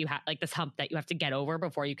thing that you have, like this hump that you have to get over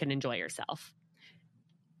before you can enjoy yourself?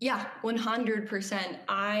 Yeah, 100%.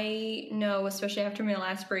 I know, especially after my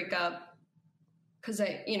last breakup, because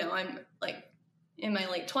I'm like in my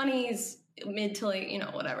late 20s, mid to late, you know,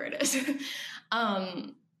 whatever it is.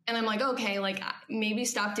 And I'm like, okay, like maybe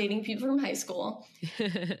stop dating people from high school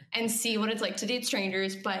and see what it's like to date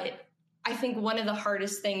strangers. But I think one of the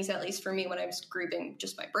hardest things, at least for me, when I was grieving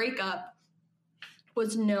just my breakup,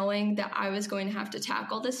 was knowing that I was going to have to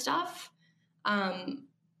tackle this stuff.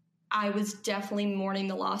 I was definitely mourning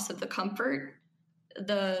the loss of the comfort,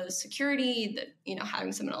 the security, the, you know,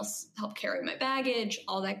 having someone else help carry my baggage,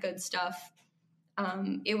 all that good stuff.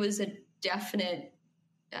 It was a definite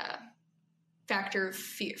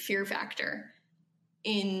fear factor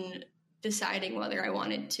in deciding whether I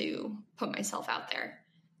wanted to put myself out there.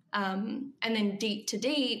 And then date to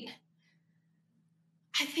date,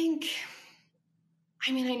 I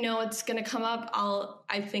know it's going to come up.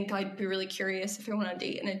 I think I'd be really curious if I went on a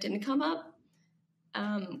date and it didn't come up.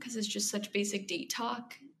 Cause it's just such basic date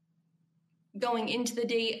talk. Going into the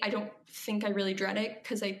date, I don't think I really dread it.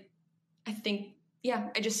 Cause I think,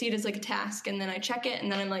 I just see it as like a task, and then I check it,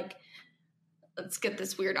 and then I'm like, let's get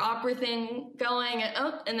this weird awkward thing going.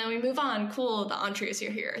 And then we move on. Cool. The entrees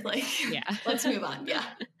are here. Like, let's move on. Yeah.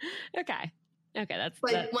 Okay. That's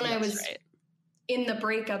I was right in the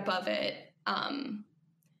breakup of it, a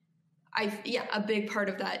big part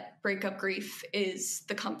of that breakup grief is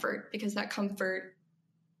the comfort, because that comfort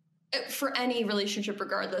for any relationship,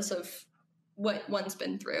 regardless of what one's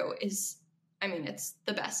been through, is, it's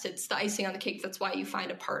the best. It's the icing on the cake. That's why you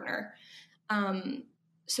find a partner.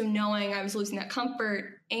 So knowing I was losing that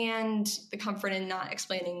comfort and the comfort in not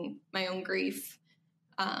explaining my own grief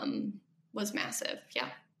was massive. Yeah.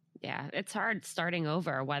 Yeah. It's hard starting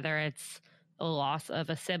over, whether it's the loss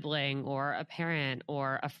of a sibling or a parent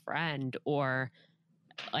or a friend or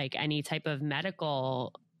like any type of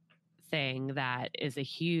medical thing that is a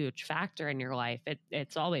huge factor in your life.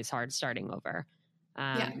 It's always hard starting over.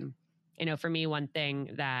 For me, one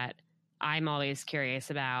thing that I'm always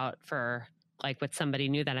curious about for like with somebody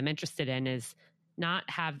new that I'm interested in is not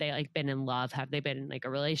have they like been in love, have they been in like a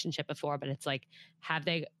relationship before, but it's like, have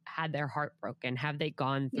they had their heart broken? Have they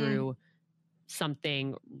gone through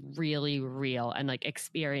something really real and like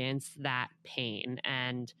experienced that pain?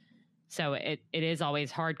 And so it is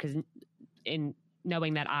always hard, because in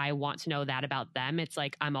knowing that I want to know that about them, it's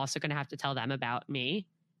like, I'm also going to have to tell them about me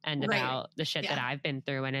and about the shit that I've been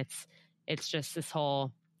through. And it's just this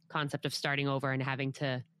whole concept of starting over and having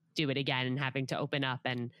to do it again and having to open up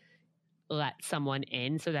and let someone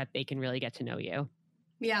in so that they can really get to know you.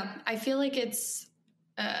 Yeah. I feel like it's,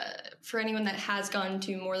 for anyone that has gone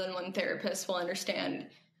to more than one therapist will understand.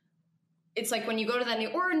 It's like when you go to that new,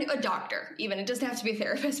 or a doctor, even, it doesn't have to be a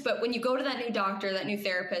therapist, but when you go to that new doctor, that new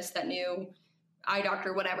therapist, that new eye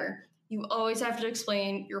doctor, whatever, you always have to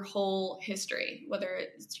explain your whole history, whether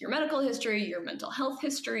it's your medical history, your mental health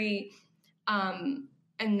history. And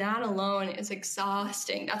And that alone is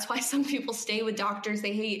exhausting. That's why some people stay with doctors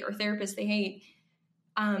they hate or therapists they hate.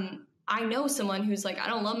 I know someone who's like, I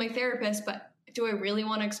don't love my therapist, but do I really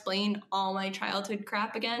want to explain all my childhood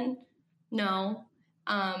crap again? No.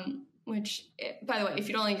 Which, by the way, if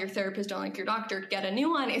you don't like your therapist, don't like your doctor, get a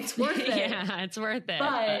new one. It's worth it. Yeah, it's worth it.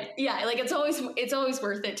 But yeah, like it's always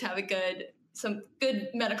worth it to have some good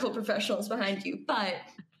medical professionals behind you. But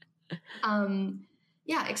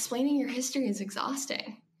yeah, explaining your history is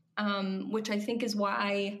exhausting, which I think is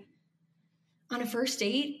why on a first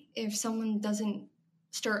date, if someone doesn't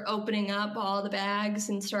start opening up all the bags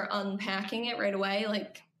and start unpacking it right away,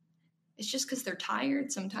 like it's just because they're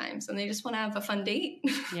tired sometimes and they just want to have a fun date.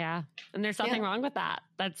 Yeah. And there's nothing wrong with that.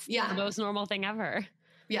 That's the most normal thing ever.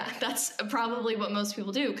 Yeah, that's probably what most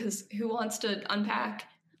people do, because who wants to unpack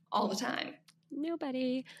all the time?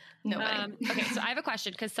 Nobody. Okay, so I have a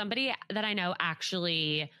question, because somebody that I know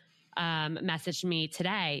actually messaged me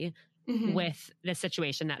today with the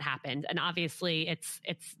situation that happened. And obviously it's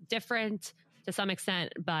different to some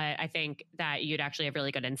extent, but I think that you'd actually have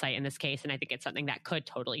really good insight in this case. And I think it's something that could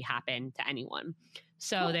totally happen to anyone.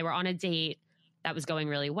 So They were on a date that was going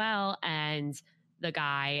really well. And the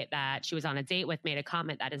guy that she was on a date with made a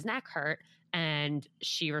comment that his neck hurt. And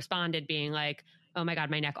she responded being like, oh my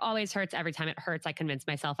God, my neck always hurts. Every time it hurts, I convince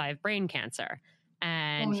myself I have brain cancer.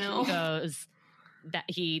 And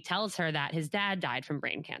he tells her that his dad died from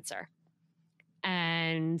brain cancer.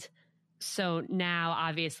 And so now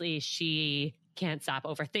obviously she can't stop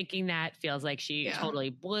overthinking that, feels like she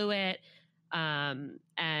totally blew it. And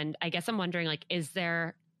I guess I'm wondering, like, is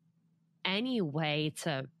there any way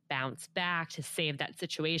to bounce back to save that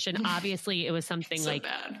situation? Obviously it was something so like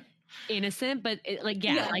bad. Innocent, but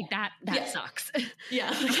that sucks. Yeah.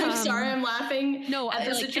 Like, I'm sorry I'm laughing at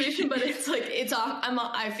the situation, but it's like,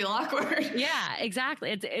 I feel awkward. Yeah,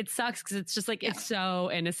 exactly. It sucks because it's just like, it's so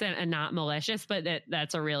innocent and not malicious, but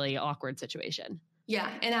that's a really awkward situation. Yeah.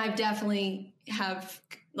 And I've definitely have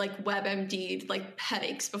like WebMD'd like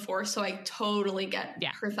headaches before. So I totally get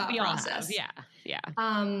her thought process. Yeah.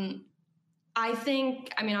 I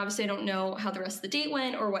think, obviously I don't know how the rest of the date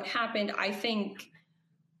went or what happened.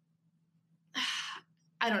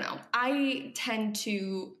 I don't know. I tend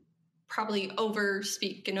to probably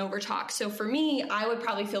overspeak and overtalk. So for me, I would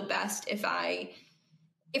probably feel best if I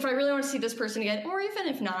really want to see this person again, or even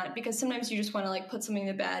if not, because sometimes you just want to like put something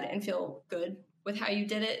to bed and feel good with how you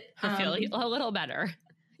did it. Feel a little better.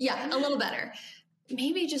 Yeah, a little better.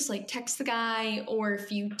 Maybe just like text the guy, or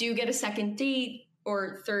if you do get a second date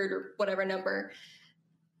or third or whatever number,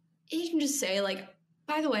 you can just say like,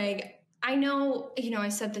 by the way, I know, I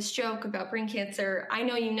said this joke about brain cancer. I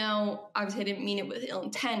know, obviously I didn't mean it with ill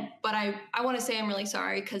intent, but I want to say I'm really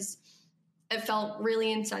sorry because it felt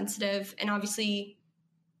really insensitive. And obviously,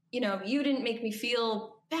 you didn't make me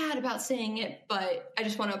feel bad about saying it, but I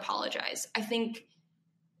just want to apologize. I think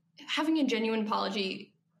having a genuine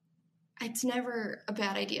apology, it's never a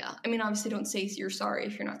bad idea. Obviously don't say you're sorry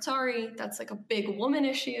if you're not sorry. That's like a big woman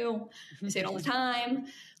issue. I say it all the time,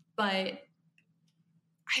 but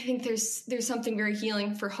I think there's something very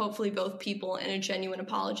healing for hopefully both people in a genuine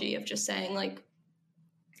apology of just saying like,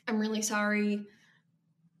 I'm really sorry.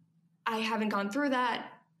 I haven't gone through that.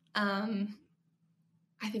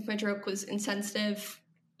 I think my joke was insensitive.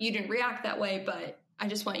 You didn't react that way, but I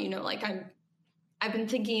just want you to know, like, I've been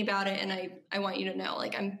thinking about it, and I want you to know,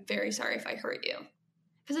 like, I'm very sorry if I hurt you.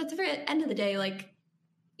 Because at the very end of the day, like,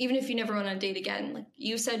 even if you never went on a date again, like,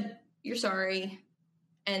 you said you're sorry,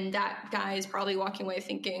 and that guy is probably walking away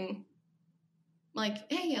thinking,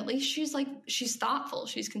 like, hey, at least she's thoughtful,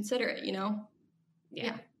 she's considerate,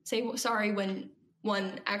 Yeah. Say sorry when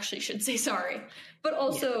one actually should say sorry. But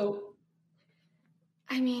also,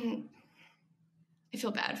 I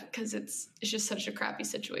feel bad because it's just such a crappy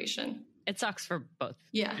situation. It sucks for both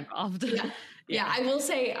involved. Yeah. I will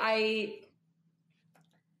say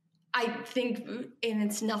I think, and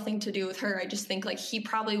it's nothing to do with her, I just think like he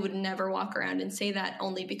probably would never walk around and say that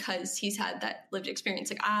only because he's had that lived experience.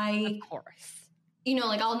 Like of course,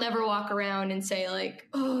 like I'll never walk around and say like,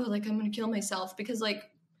 oh, like I'm going to kill myself, because like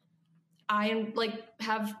I like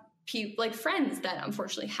have like friends that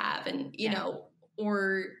unfortunately have, and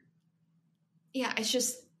it's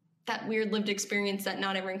just that weird lived experience that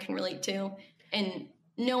not everyone can relate to, and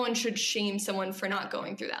no one should shame someone for not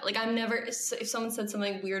going through that. Like if someone said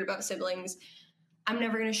something weird about siblings, I'm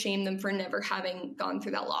never going to shame them for never having gone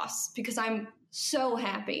through that loss, because I'm so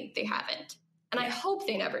happy they haven't. And I hope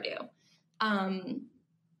they never do.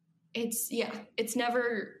 It's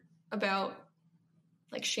never about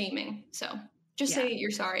like shaming. So just say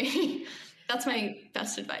you're sorry. That's my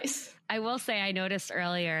best advice. I will say, I noticed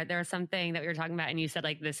earlier there was something that we were talking about, and you said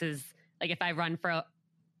like, this is like, if I run for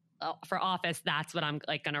office, that's what I'm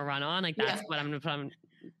like going to run on. Like, that's what I'm going to put on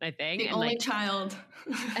my thing. The and only like, child.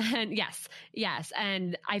 And yes.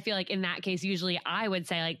 And I feel like in that case, usually I would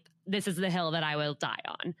say like, this is the hill that I will die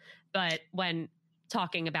on. But when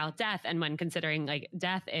talking about death and when considering like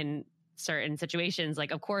death in certain situations,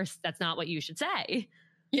 like, of course, that's not what you should say.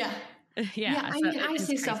 Yeah. Yeah. I mean, I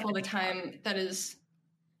say stuff all the time that is,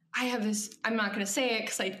 I have this, I'm not going to say it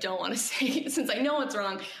because I don't want to say it since I know it's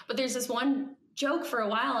wrong, but there's this one joke for a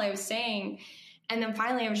while I was saying, and then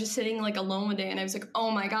finally I was just sitting like alone one day and I was like,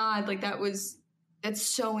 oh my God, like that's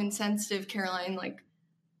so insensitive, Caroline. Like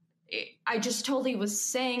I just totally was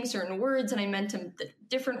saying certain words and I meant them the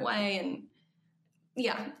different way. And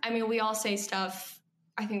yeah, I mean, we all say stuff.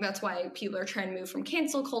 I think that's why people are trying to move from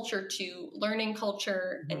cancel culture to learning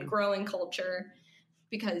culture and growing culture,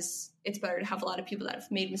 because it's better to have a lot of people that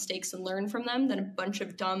have made mistakes and learn from them than a bunch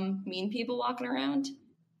of dumb, mean people walking around.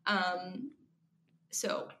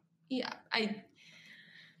 So yeah, it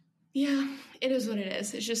is what it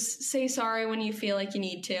is. It's just say sorry when you feel like you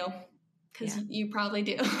need to, because you probably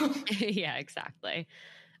do. Yeah, exactly.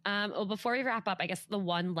 Well, before we wrap up, I guess the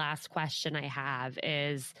one last question I have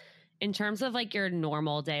is, in terms of like your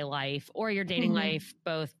normal day life or your dating life,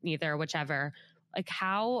 both, neither, whichever, like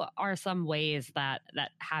how are some ways that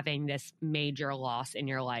having this major loss in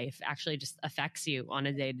your life actually just affects you on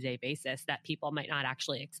a day-to-day basis that people might not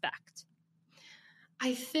actually expect?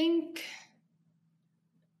 I think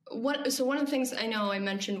one of the things I know I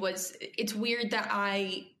mentioned was it's weird that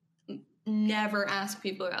I never ask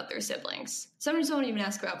people about their siblings. Sometimes I won't even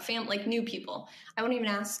ask about family, like new people. I won't even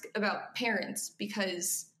ask about parents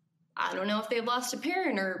because I don't know if they've lost a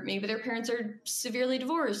parent or maybe their parents are severely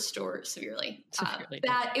divorced or severely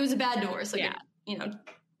bad. It was a bad divorce, like a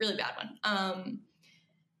really bad one.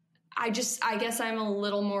 I guess I'm a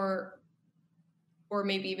little more, or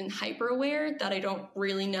maybe even hyper aware that I don't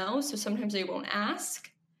really know. So sometimes I won't ask.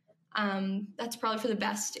 That's probably for the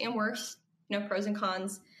best and worst, pros and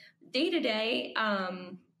cons. Day to day,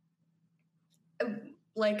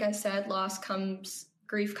 like I said,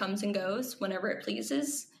 grief comes and goes whenever it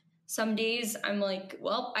pleases. Some days I'm like,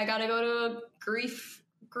 well, I got to go to a grief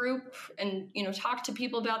group and, talk to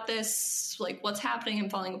people about this, like what's happening and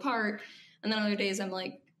falling apart. And then other days I'm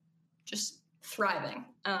like, just thriving.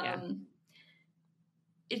 I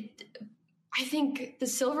think the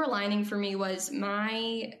silver lining for me was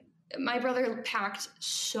my brother packed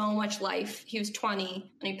so much life. He was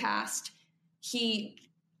 20 when he passed.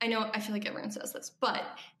 I feel like everyone says this, but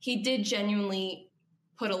he did genuinely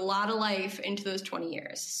put a lot of life into those 20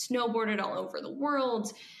 years. Snowboarded all over the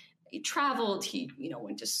world. He traveled. He,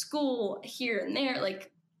 went to school here and there.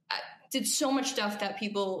 Like, did so much stuff that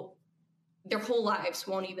people, their whole lives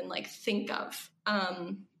won't even like think of.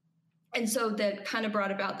 And so that kind of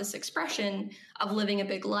brought about this expression of living a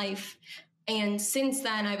big life. And since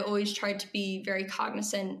then, I've always tried to be very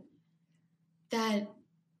cognizant that,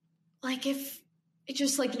 like, if it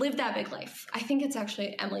just like live that big life. I think it's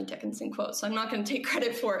actually Emily Dickinson quote, so I'm not going to take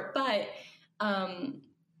credit for it, but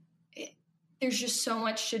there's just so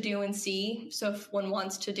much to do and see. So if one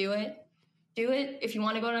wants to do it, do it. If you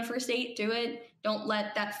want to go on a first date, do it. Don't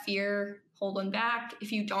let that fear hold one back.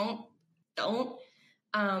 If you don't.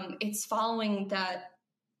 It's following that.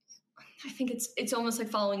 I think it's almost like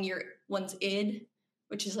following one's id,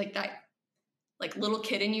 which is like that, like little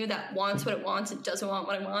kid in you that wants what it wants. It doesn't want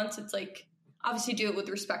what it wants. It's like, obviously do it with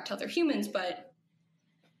respect to other humans, but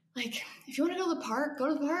like, if you want to go to the park, go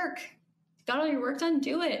to the park. If you got all your work done,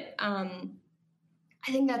 do it.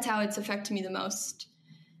 I think that's how it's affected me the most,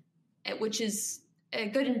 which is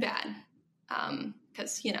good and bad.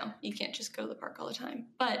 Because, you can't just go to the park all the time,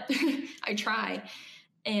 but I try.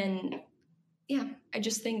 And yeah, I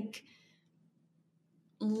just think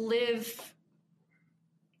live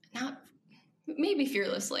not maybe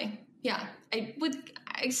fearlessly. Yeah.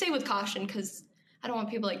 I say with caution because I don't want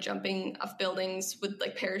people like jumping off buildings with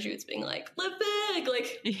like parachutes being like, live big,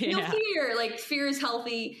 like no fear. Like fear is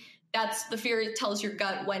healthy. That's the fear tells your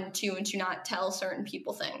gut when to and to not tell certain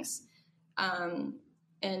people things.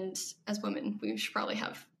 And as women, we probably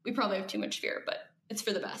have too much fear, but it's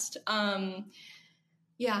for the best. I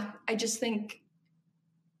just think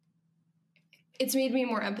it's made me a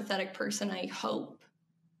more empathetic person, I hope.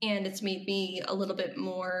 And it's made me a little bit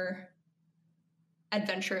more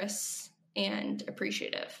adventurous and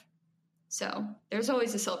appreciative. So there's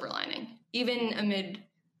always a silver lining. Even amid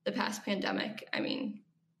the past pandemic, I mean,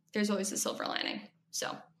 there's always a silver lining.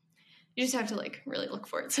 So you just have to like really look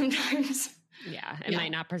for it sometimes. Yeah. It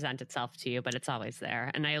might not present itself to you, but it's always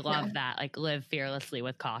there. And I love that, like, live fearlessly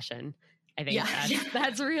with caution. I think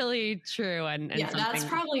that's really true. And that's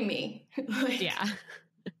probably me. Yeah.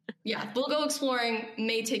 Yeah. We'll go exploring,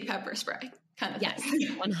 may take pepper spray kind of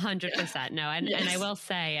thing. 100%. No. And I will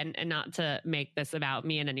say, and not to make this about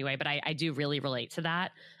me in any way, but I do really relate to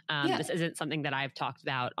that. This isn't something that I've talked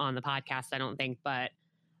about on the podcast, I don't think, but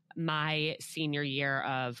my senior year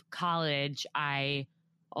of college, I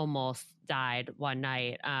almost died one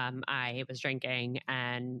night. I was drinking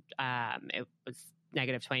and it was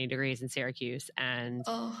negative 20 degrees in Syracuse. And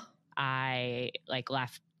I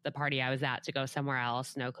left the party I was at to go somewhere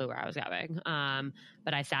else. No clue where I was going.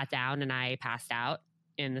 But I sat down and I passed out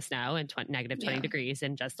in the snow in negative 20 degrees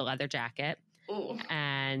in just a leather jacket. Ooh.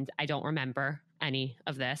 And I don't remember any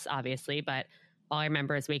of this, obviously, but all I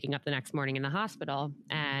remember is waking up the next morning in the hospital,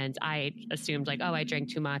 and I assumed I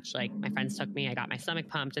drank too much. Like, my friends took me, I got my stomach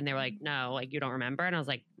pumped, and they were like, no, you don't remember? And I was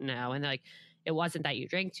like, no. And they're like, it wasn't that you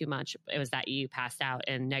drank too much. It was that you passed out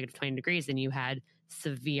in negative 20 degrees and you had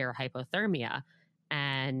severe hypothermia.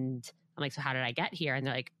 And I'm like, so how did I get here? And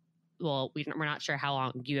they're like, well, we're not sure how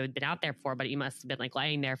long you had been out there for, but you must have been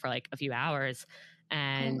laying there for a few hours.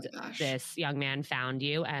 And this young man found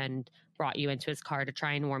you and brought you into his car to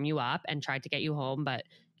try and warm you up and tried to get you home, but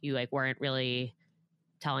you weren't really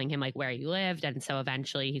telling him where you lived. And so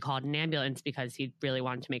eventually he called an ambulance because he really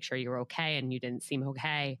wanted to make sure you were okay, and you didn't seem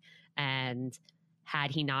okay. And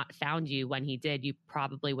had he not found you when he did, you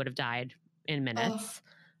probably would have died in minutes.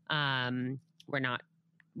 They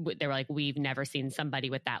were like, we've never seen somebody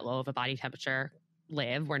with that low of a body temperature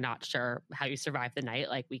live. We're not sure how you survived the night.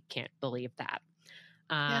 We can't believe that.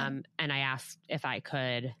 And I asked if I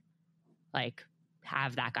could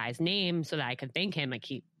have that guy's name so that I could thank him.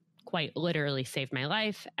 He quite literally saved my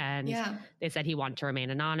life. And they said he wanted to remain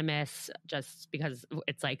anonymous just because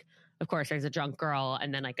it's of course there's a drunk girl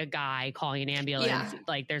and then a guy calling an ambulance.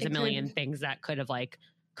 There's a million things that could have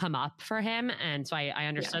come up for him. And so I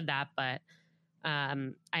understood that, but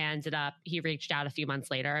he reached out a few months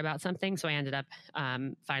later about something. So I ended up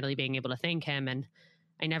finally being able to thank him. And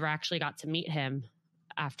I never actually got to meet him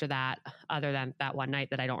after that, other than that one night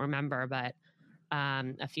that I don't remember. But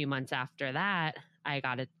a few months after that, I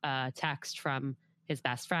got a text from his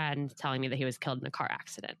best friend telling me that he was killed in a car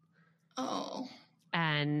accident. Oh.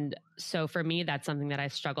 And so for me, that's something that I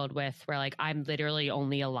struggled with, where I'm literally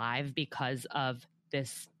only alive because of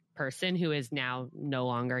this person who is now no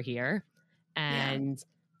longer here. And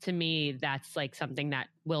to me, that's something that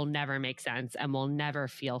will never make sense and will never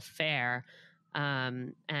feel fair.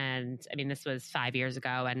 And I mean, this was 5 years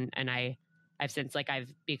ago, and I've since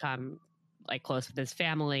I've become close with his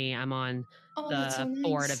family. I'm on the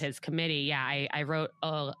board of his committee. Yeah. I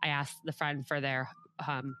asked the friend for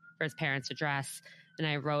for his parents' address, and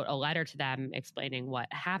I wrote a letter to them explaining what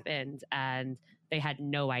happened, and they had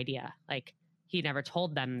no idea. He never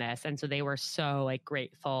told them this. And so they were so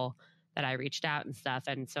grateful that I reached out and stuff.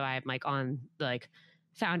 And so I'm on the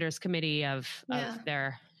founders committee of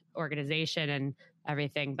their organization and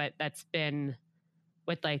everything. But that's been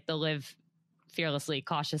with the live fearlessly,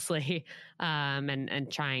 cautiously,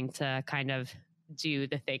 and trying to kind of do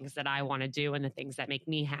the things that I want to do and the things that make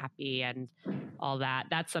me happy and all that.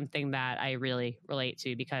 That's something that I really relate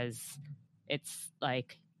to, because it's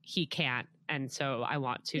he can't. And so I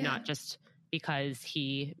want to, not just because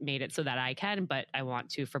he made it so that I can, but I want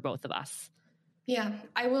to for both of us. Yeah.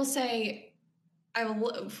 I will say, I'm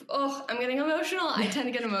getting emotional. I tend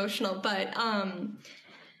to get emotional, but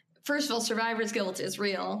first of all, survivor's guilt is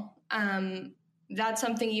real. That's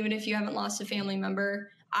something, even if you haven't lost a family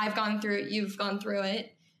member, I've gone through it, you've gone through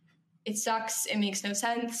it. It sucks. It makes no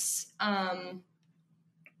sense.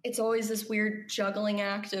 It's always this weird juggling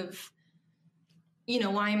act of,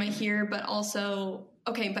 why am I here? But also,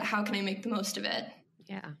 okay, but how can I make the most of it?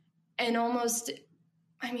 Yeah. And almost,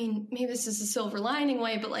 I mean, maybe this is a silver lining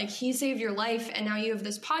way, but he saved your life. And now you have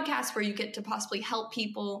this podcast where you get to possibly help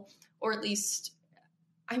people, or at least,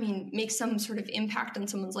 make some sort of impact on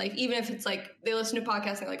someone's life. Even if it's they listen to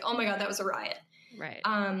podcasts and they're oh my God, that was a riot. Right.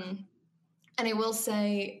 And I will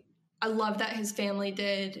say, I love that his family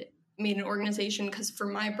made an organization, because for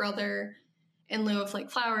my brother, in lieu of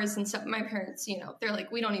flowers and stuff, my parents, they're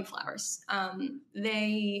we don't need flowers.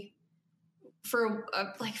 They, for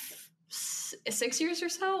 6 years or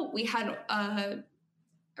so, we had a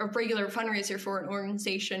regular fundraiser for an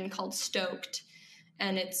organization called Stoked,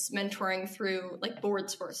 and it's mentoring through board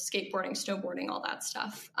sports, skateboarding, snowboarding, all that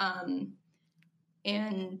stuff.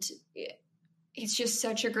 And it's just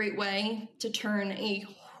such a great way to turn a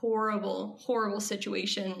horrible, horrible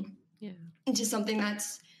situation into something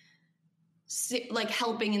that's like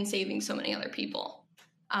helping and saving so many other people.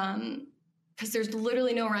 Because there's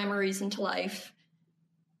literally no rhyme or reason to life.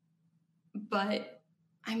 But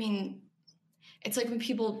I mean, it's like when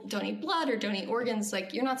people donate blood or donate organs,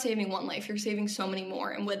 like you're not saving one life, you're saving so many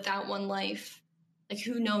more. And with that one life, like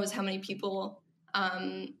who knows how many people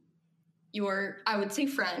your, I would say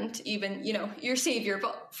friend, even, you know, your savior,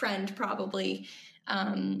 but friend probably,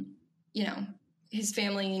 you know, his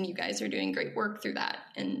family and you guys are doing great work through that.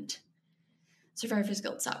 And survivor's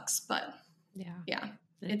guilt sucks, but yeah,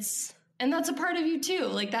 and that's a part of you too.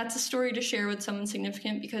 Like that's a story to share with someone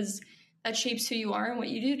significant because that shapes who you are and what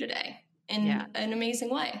you do today in an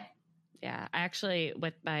amazing way. Yeah. I actually,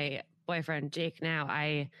 with my boyfriend, Jake, now,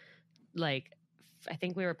 I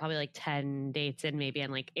think we were probably like 10 dates in maybe.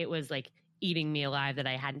 And like, it was like eating me alive that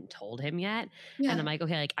I hadn't told him yet. Yeah. And I'm like,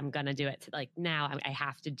 okay, like I'm going to do it. Like now I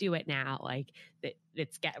have to do it now. Like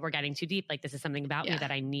we're getting too deep. Like this is something about me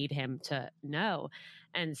that I need him to know.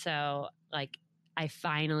 And so like, I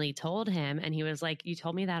finally told him and he was like, you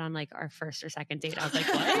told me that on like our first or second date. I was like,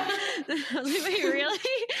 what? I was like, wait, really?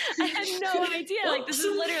 I had no idea. Like this has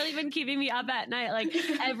literally been keeping me up at night. Like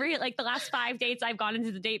the last 5 dates I've gone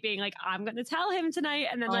into the date being like, I'm going to tell him tonight.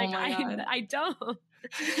 And then I don't.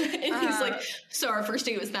 And he's like, so our first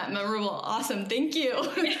date was that memorable. Awesome. Thank you.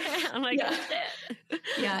 Yeah, I'm like,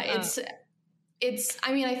 it's,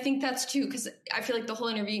 I mean, I think that's too, because I feel like the whole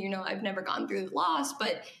interview, you know, I've never gone through the loss,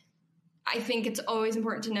 but I think it's always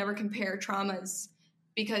important to never compare traumas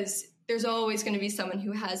because there's always going to be someone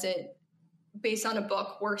who has it based on a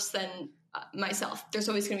book worse than myself. There's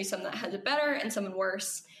always going to be someone that has it better and someone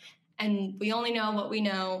worse. And we only know what we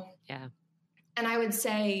know. Yeah. And I would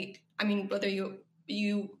say, I mean, whether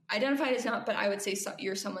you identify it as not, but I would say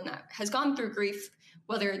you're someone that has gone through grief,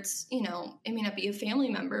 whether it's, you know, it may not be a family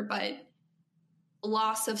member, but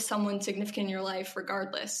loss of someone significant in your life,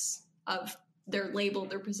 regardless of their label,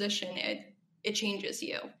 their position, it changes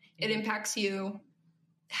you. It impacts you.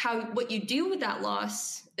 What you do with that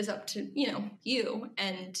loss is up to, you know, you.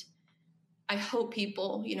 And I hope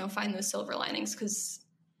people, you know, find those silver linings because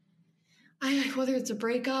whether it's a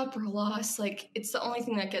breakup or a loss, like it's the only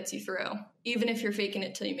thing that gets you through. Even if you're faking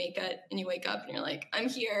it till you make it and you wake up and you're like, I'm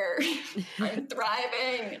here, I'm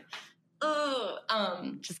thriving.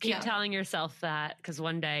 Just keep telling yourself that because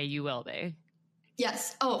one day you will be.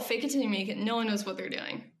 Yes. Oh, fake it till you make it. No one knows what they're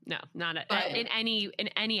doing. No, not in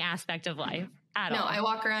any aspect of life at all. No, I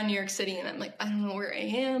walk around New York City and I'm like, I don't know where I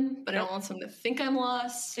am, but I don't want someone to think I'm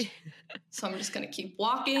lost. So I'm just going to keep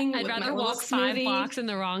walking. I'd rather walk 5 blocks in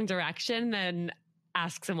the wrong direction than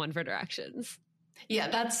ask someone for directions. Yeah,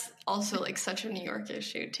 that's also like such a New York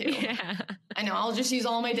issue too. Yeah. I know. I'll just use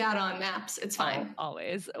all my data on maps. It's fine.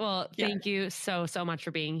 Always. Well, thank you so much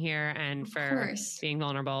for being here and for being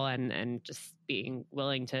vulnerable and just being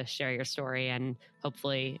willing to share your story. And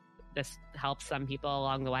hopefully this helps some people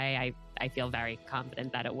along the way. I feel very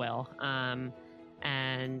confident that it will.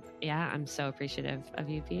 And yeah, I'm so appreciative of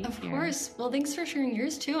you being here. Of course. Well, thanks for sharing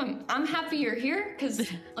yours too. I'm happy you're here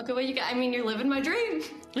because look at what you got. I mean, you're living my dream.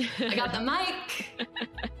 I got the mic.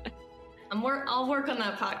 I'll work on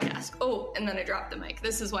that podcast. Oh, and then I dropped the mic.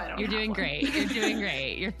 This is why I don't. You're doing great. You're doing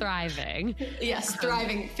great. You're thriving. Yes,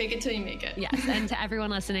 thriving. Fake it till you make it. Yes. And to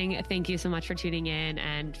everyone listening, thank you so much for tuning in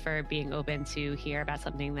and for being open to hear about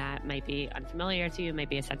something that might be unfamiliar to you,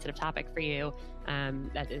 might be a sensitive topic for you.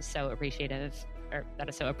 That is so appreciative. Or that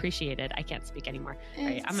is so appreciated. I can't speak anymore. All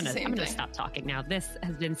right, I'm gonna stop talking now. This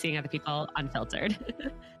has been Seeing Other People Unfiltered.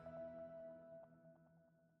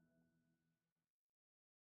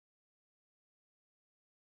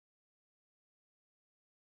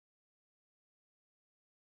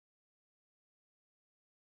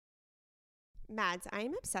 Mads, I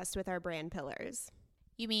am obsessed with our brand pillars.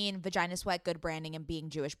 You mean vagina sweat, good branding, and being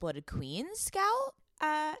Jewish blooded queens, Scout?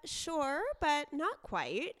 Sure, but not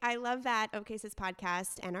quite. I love that OK Sis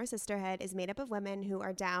podcast and our sisterhood is made up of women who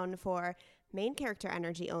are down for main character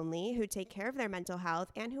energy only, who take care of their mental health,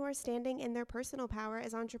 and who are standing in their personal power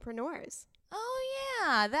as entrepreneurs. Oh,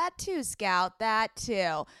 yeah, that too, Scout, that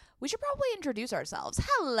too. We should probably introduce ourselves.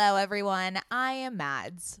 Hello, everyone. I am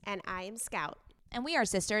Mads. And I am Scout. And we are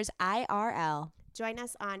sisters IRL. Join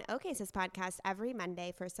us on OK Sis podcast every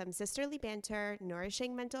Monday for some sisterly banter,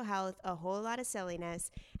 nourishing mental health, a whole lot of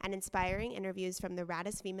silliness, and inspiring interviews from the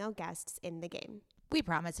raddest female guests in the game. We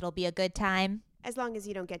promise it'll be a good time. As long as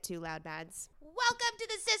you don't get too loud, Mads. Welcome to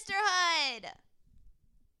the sisterhood!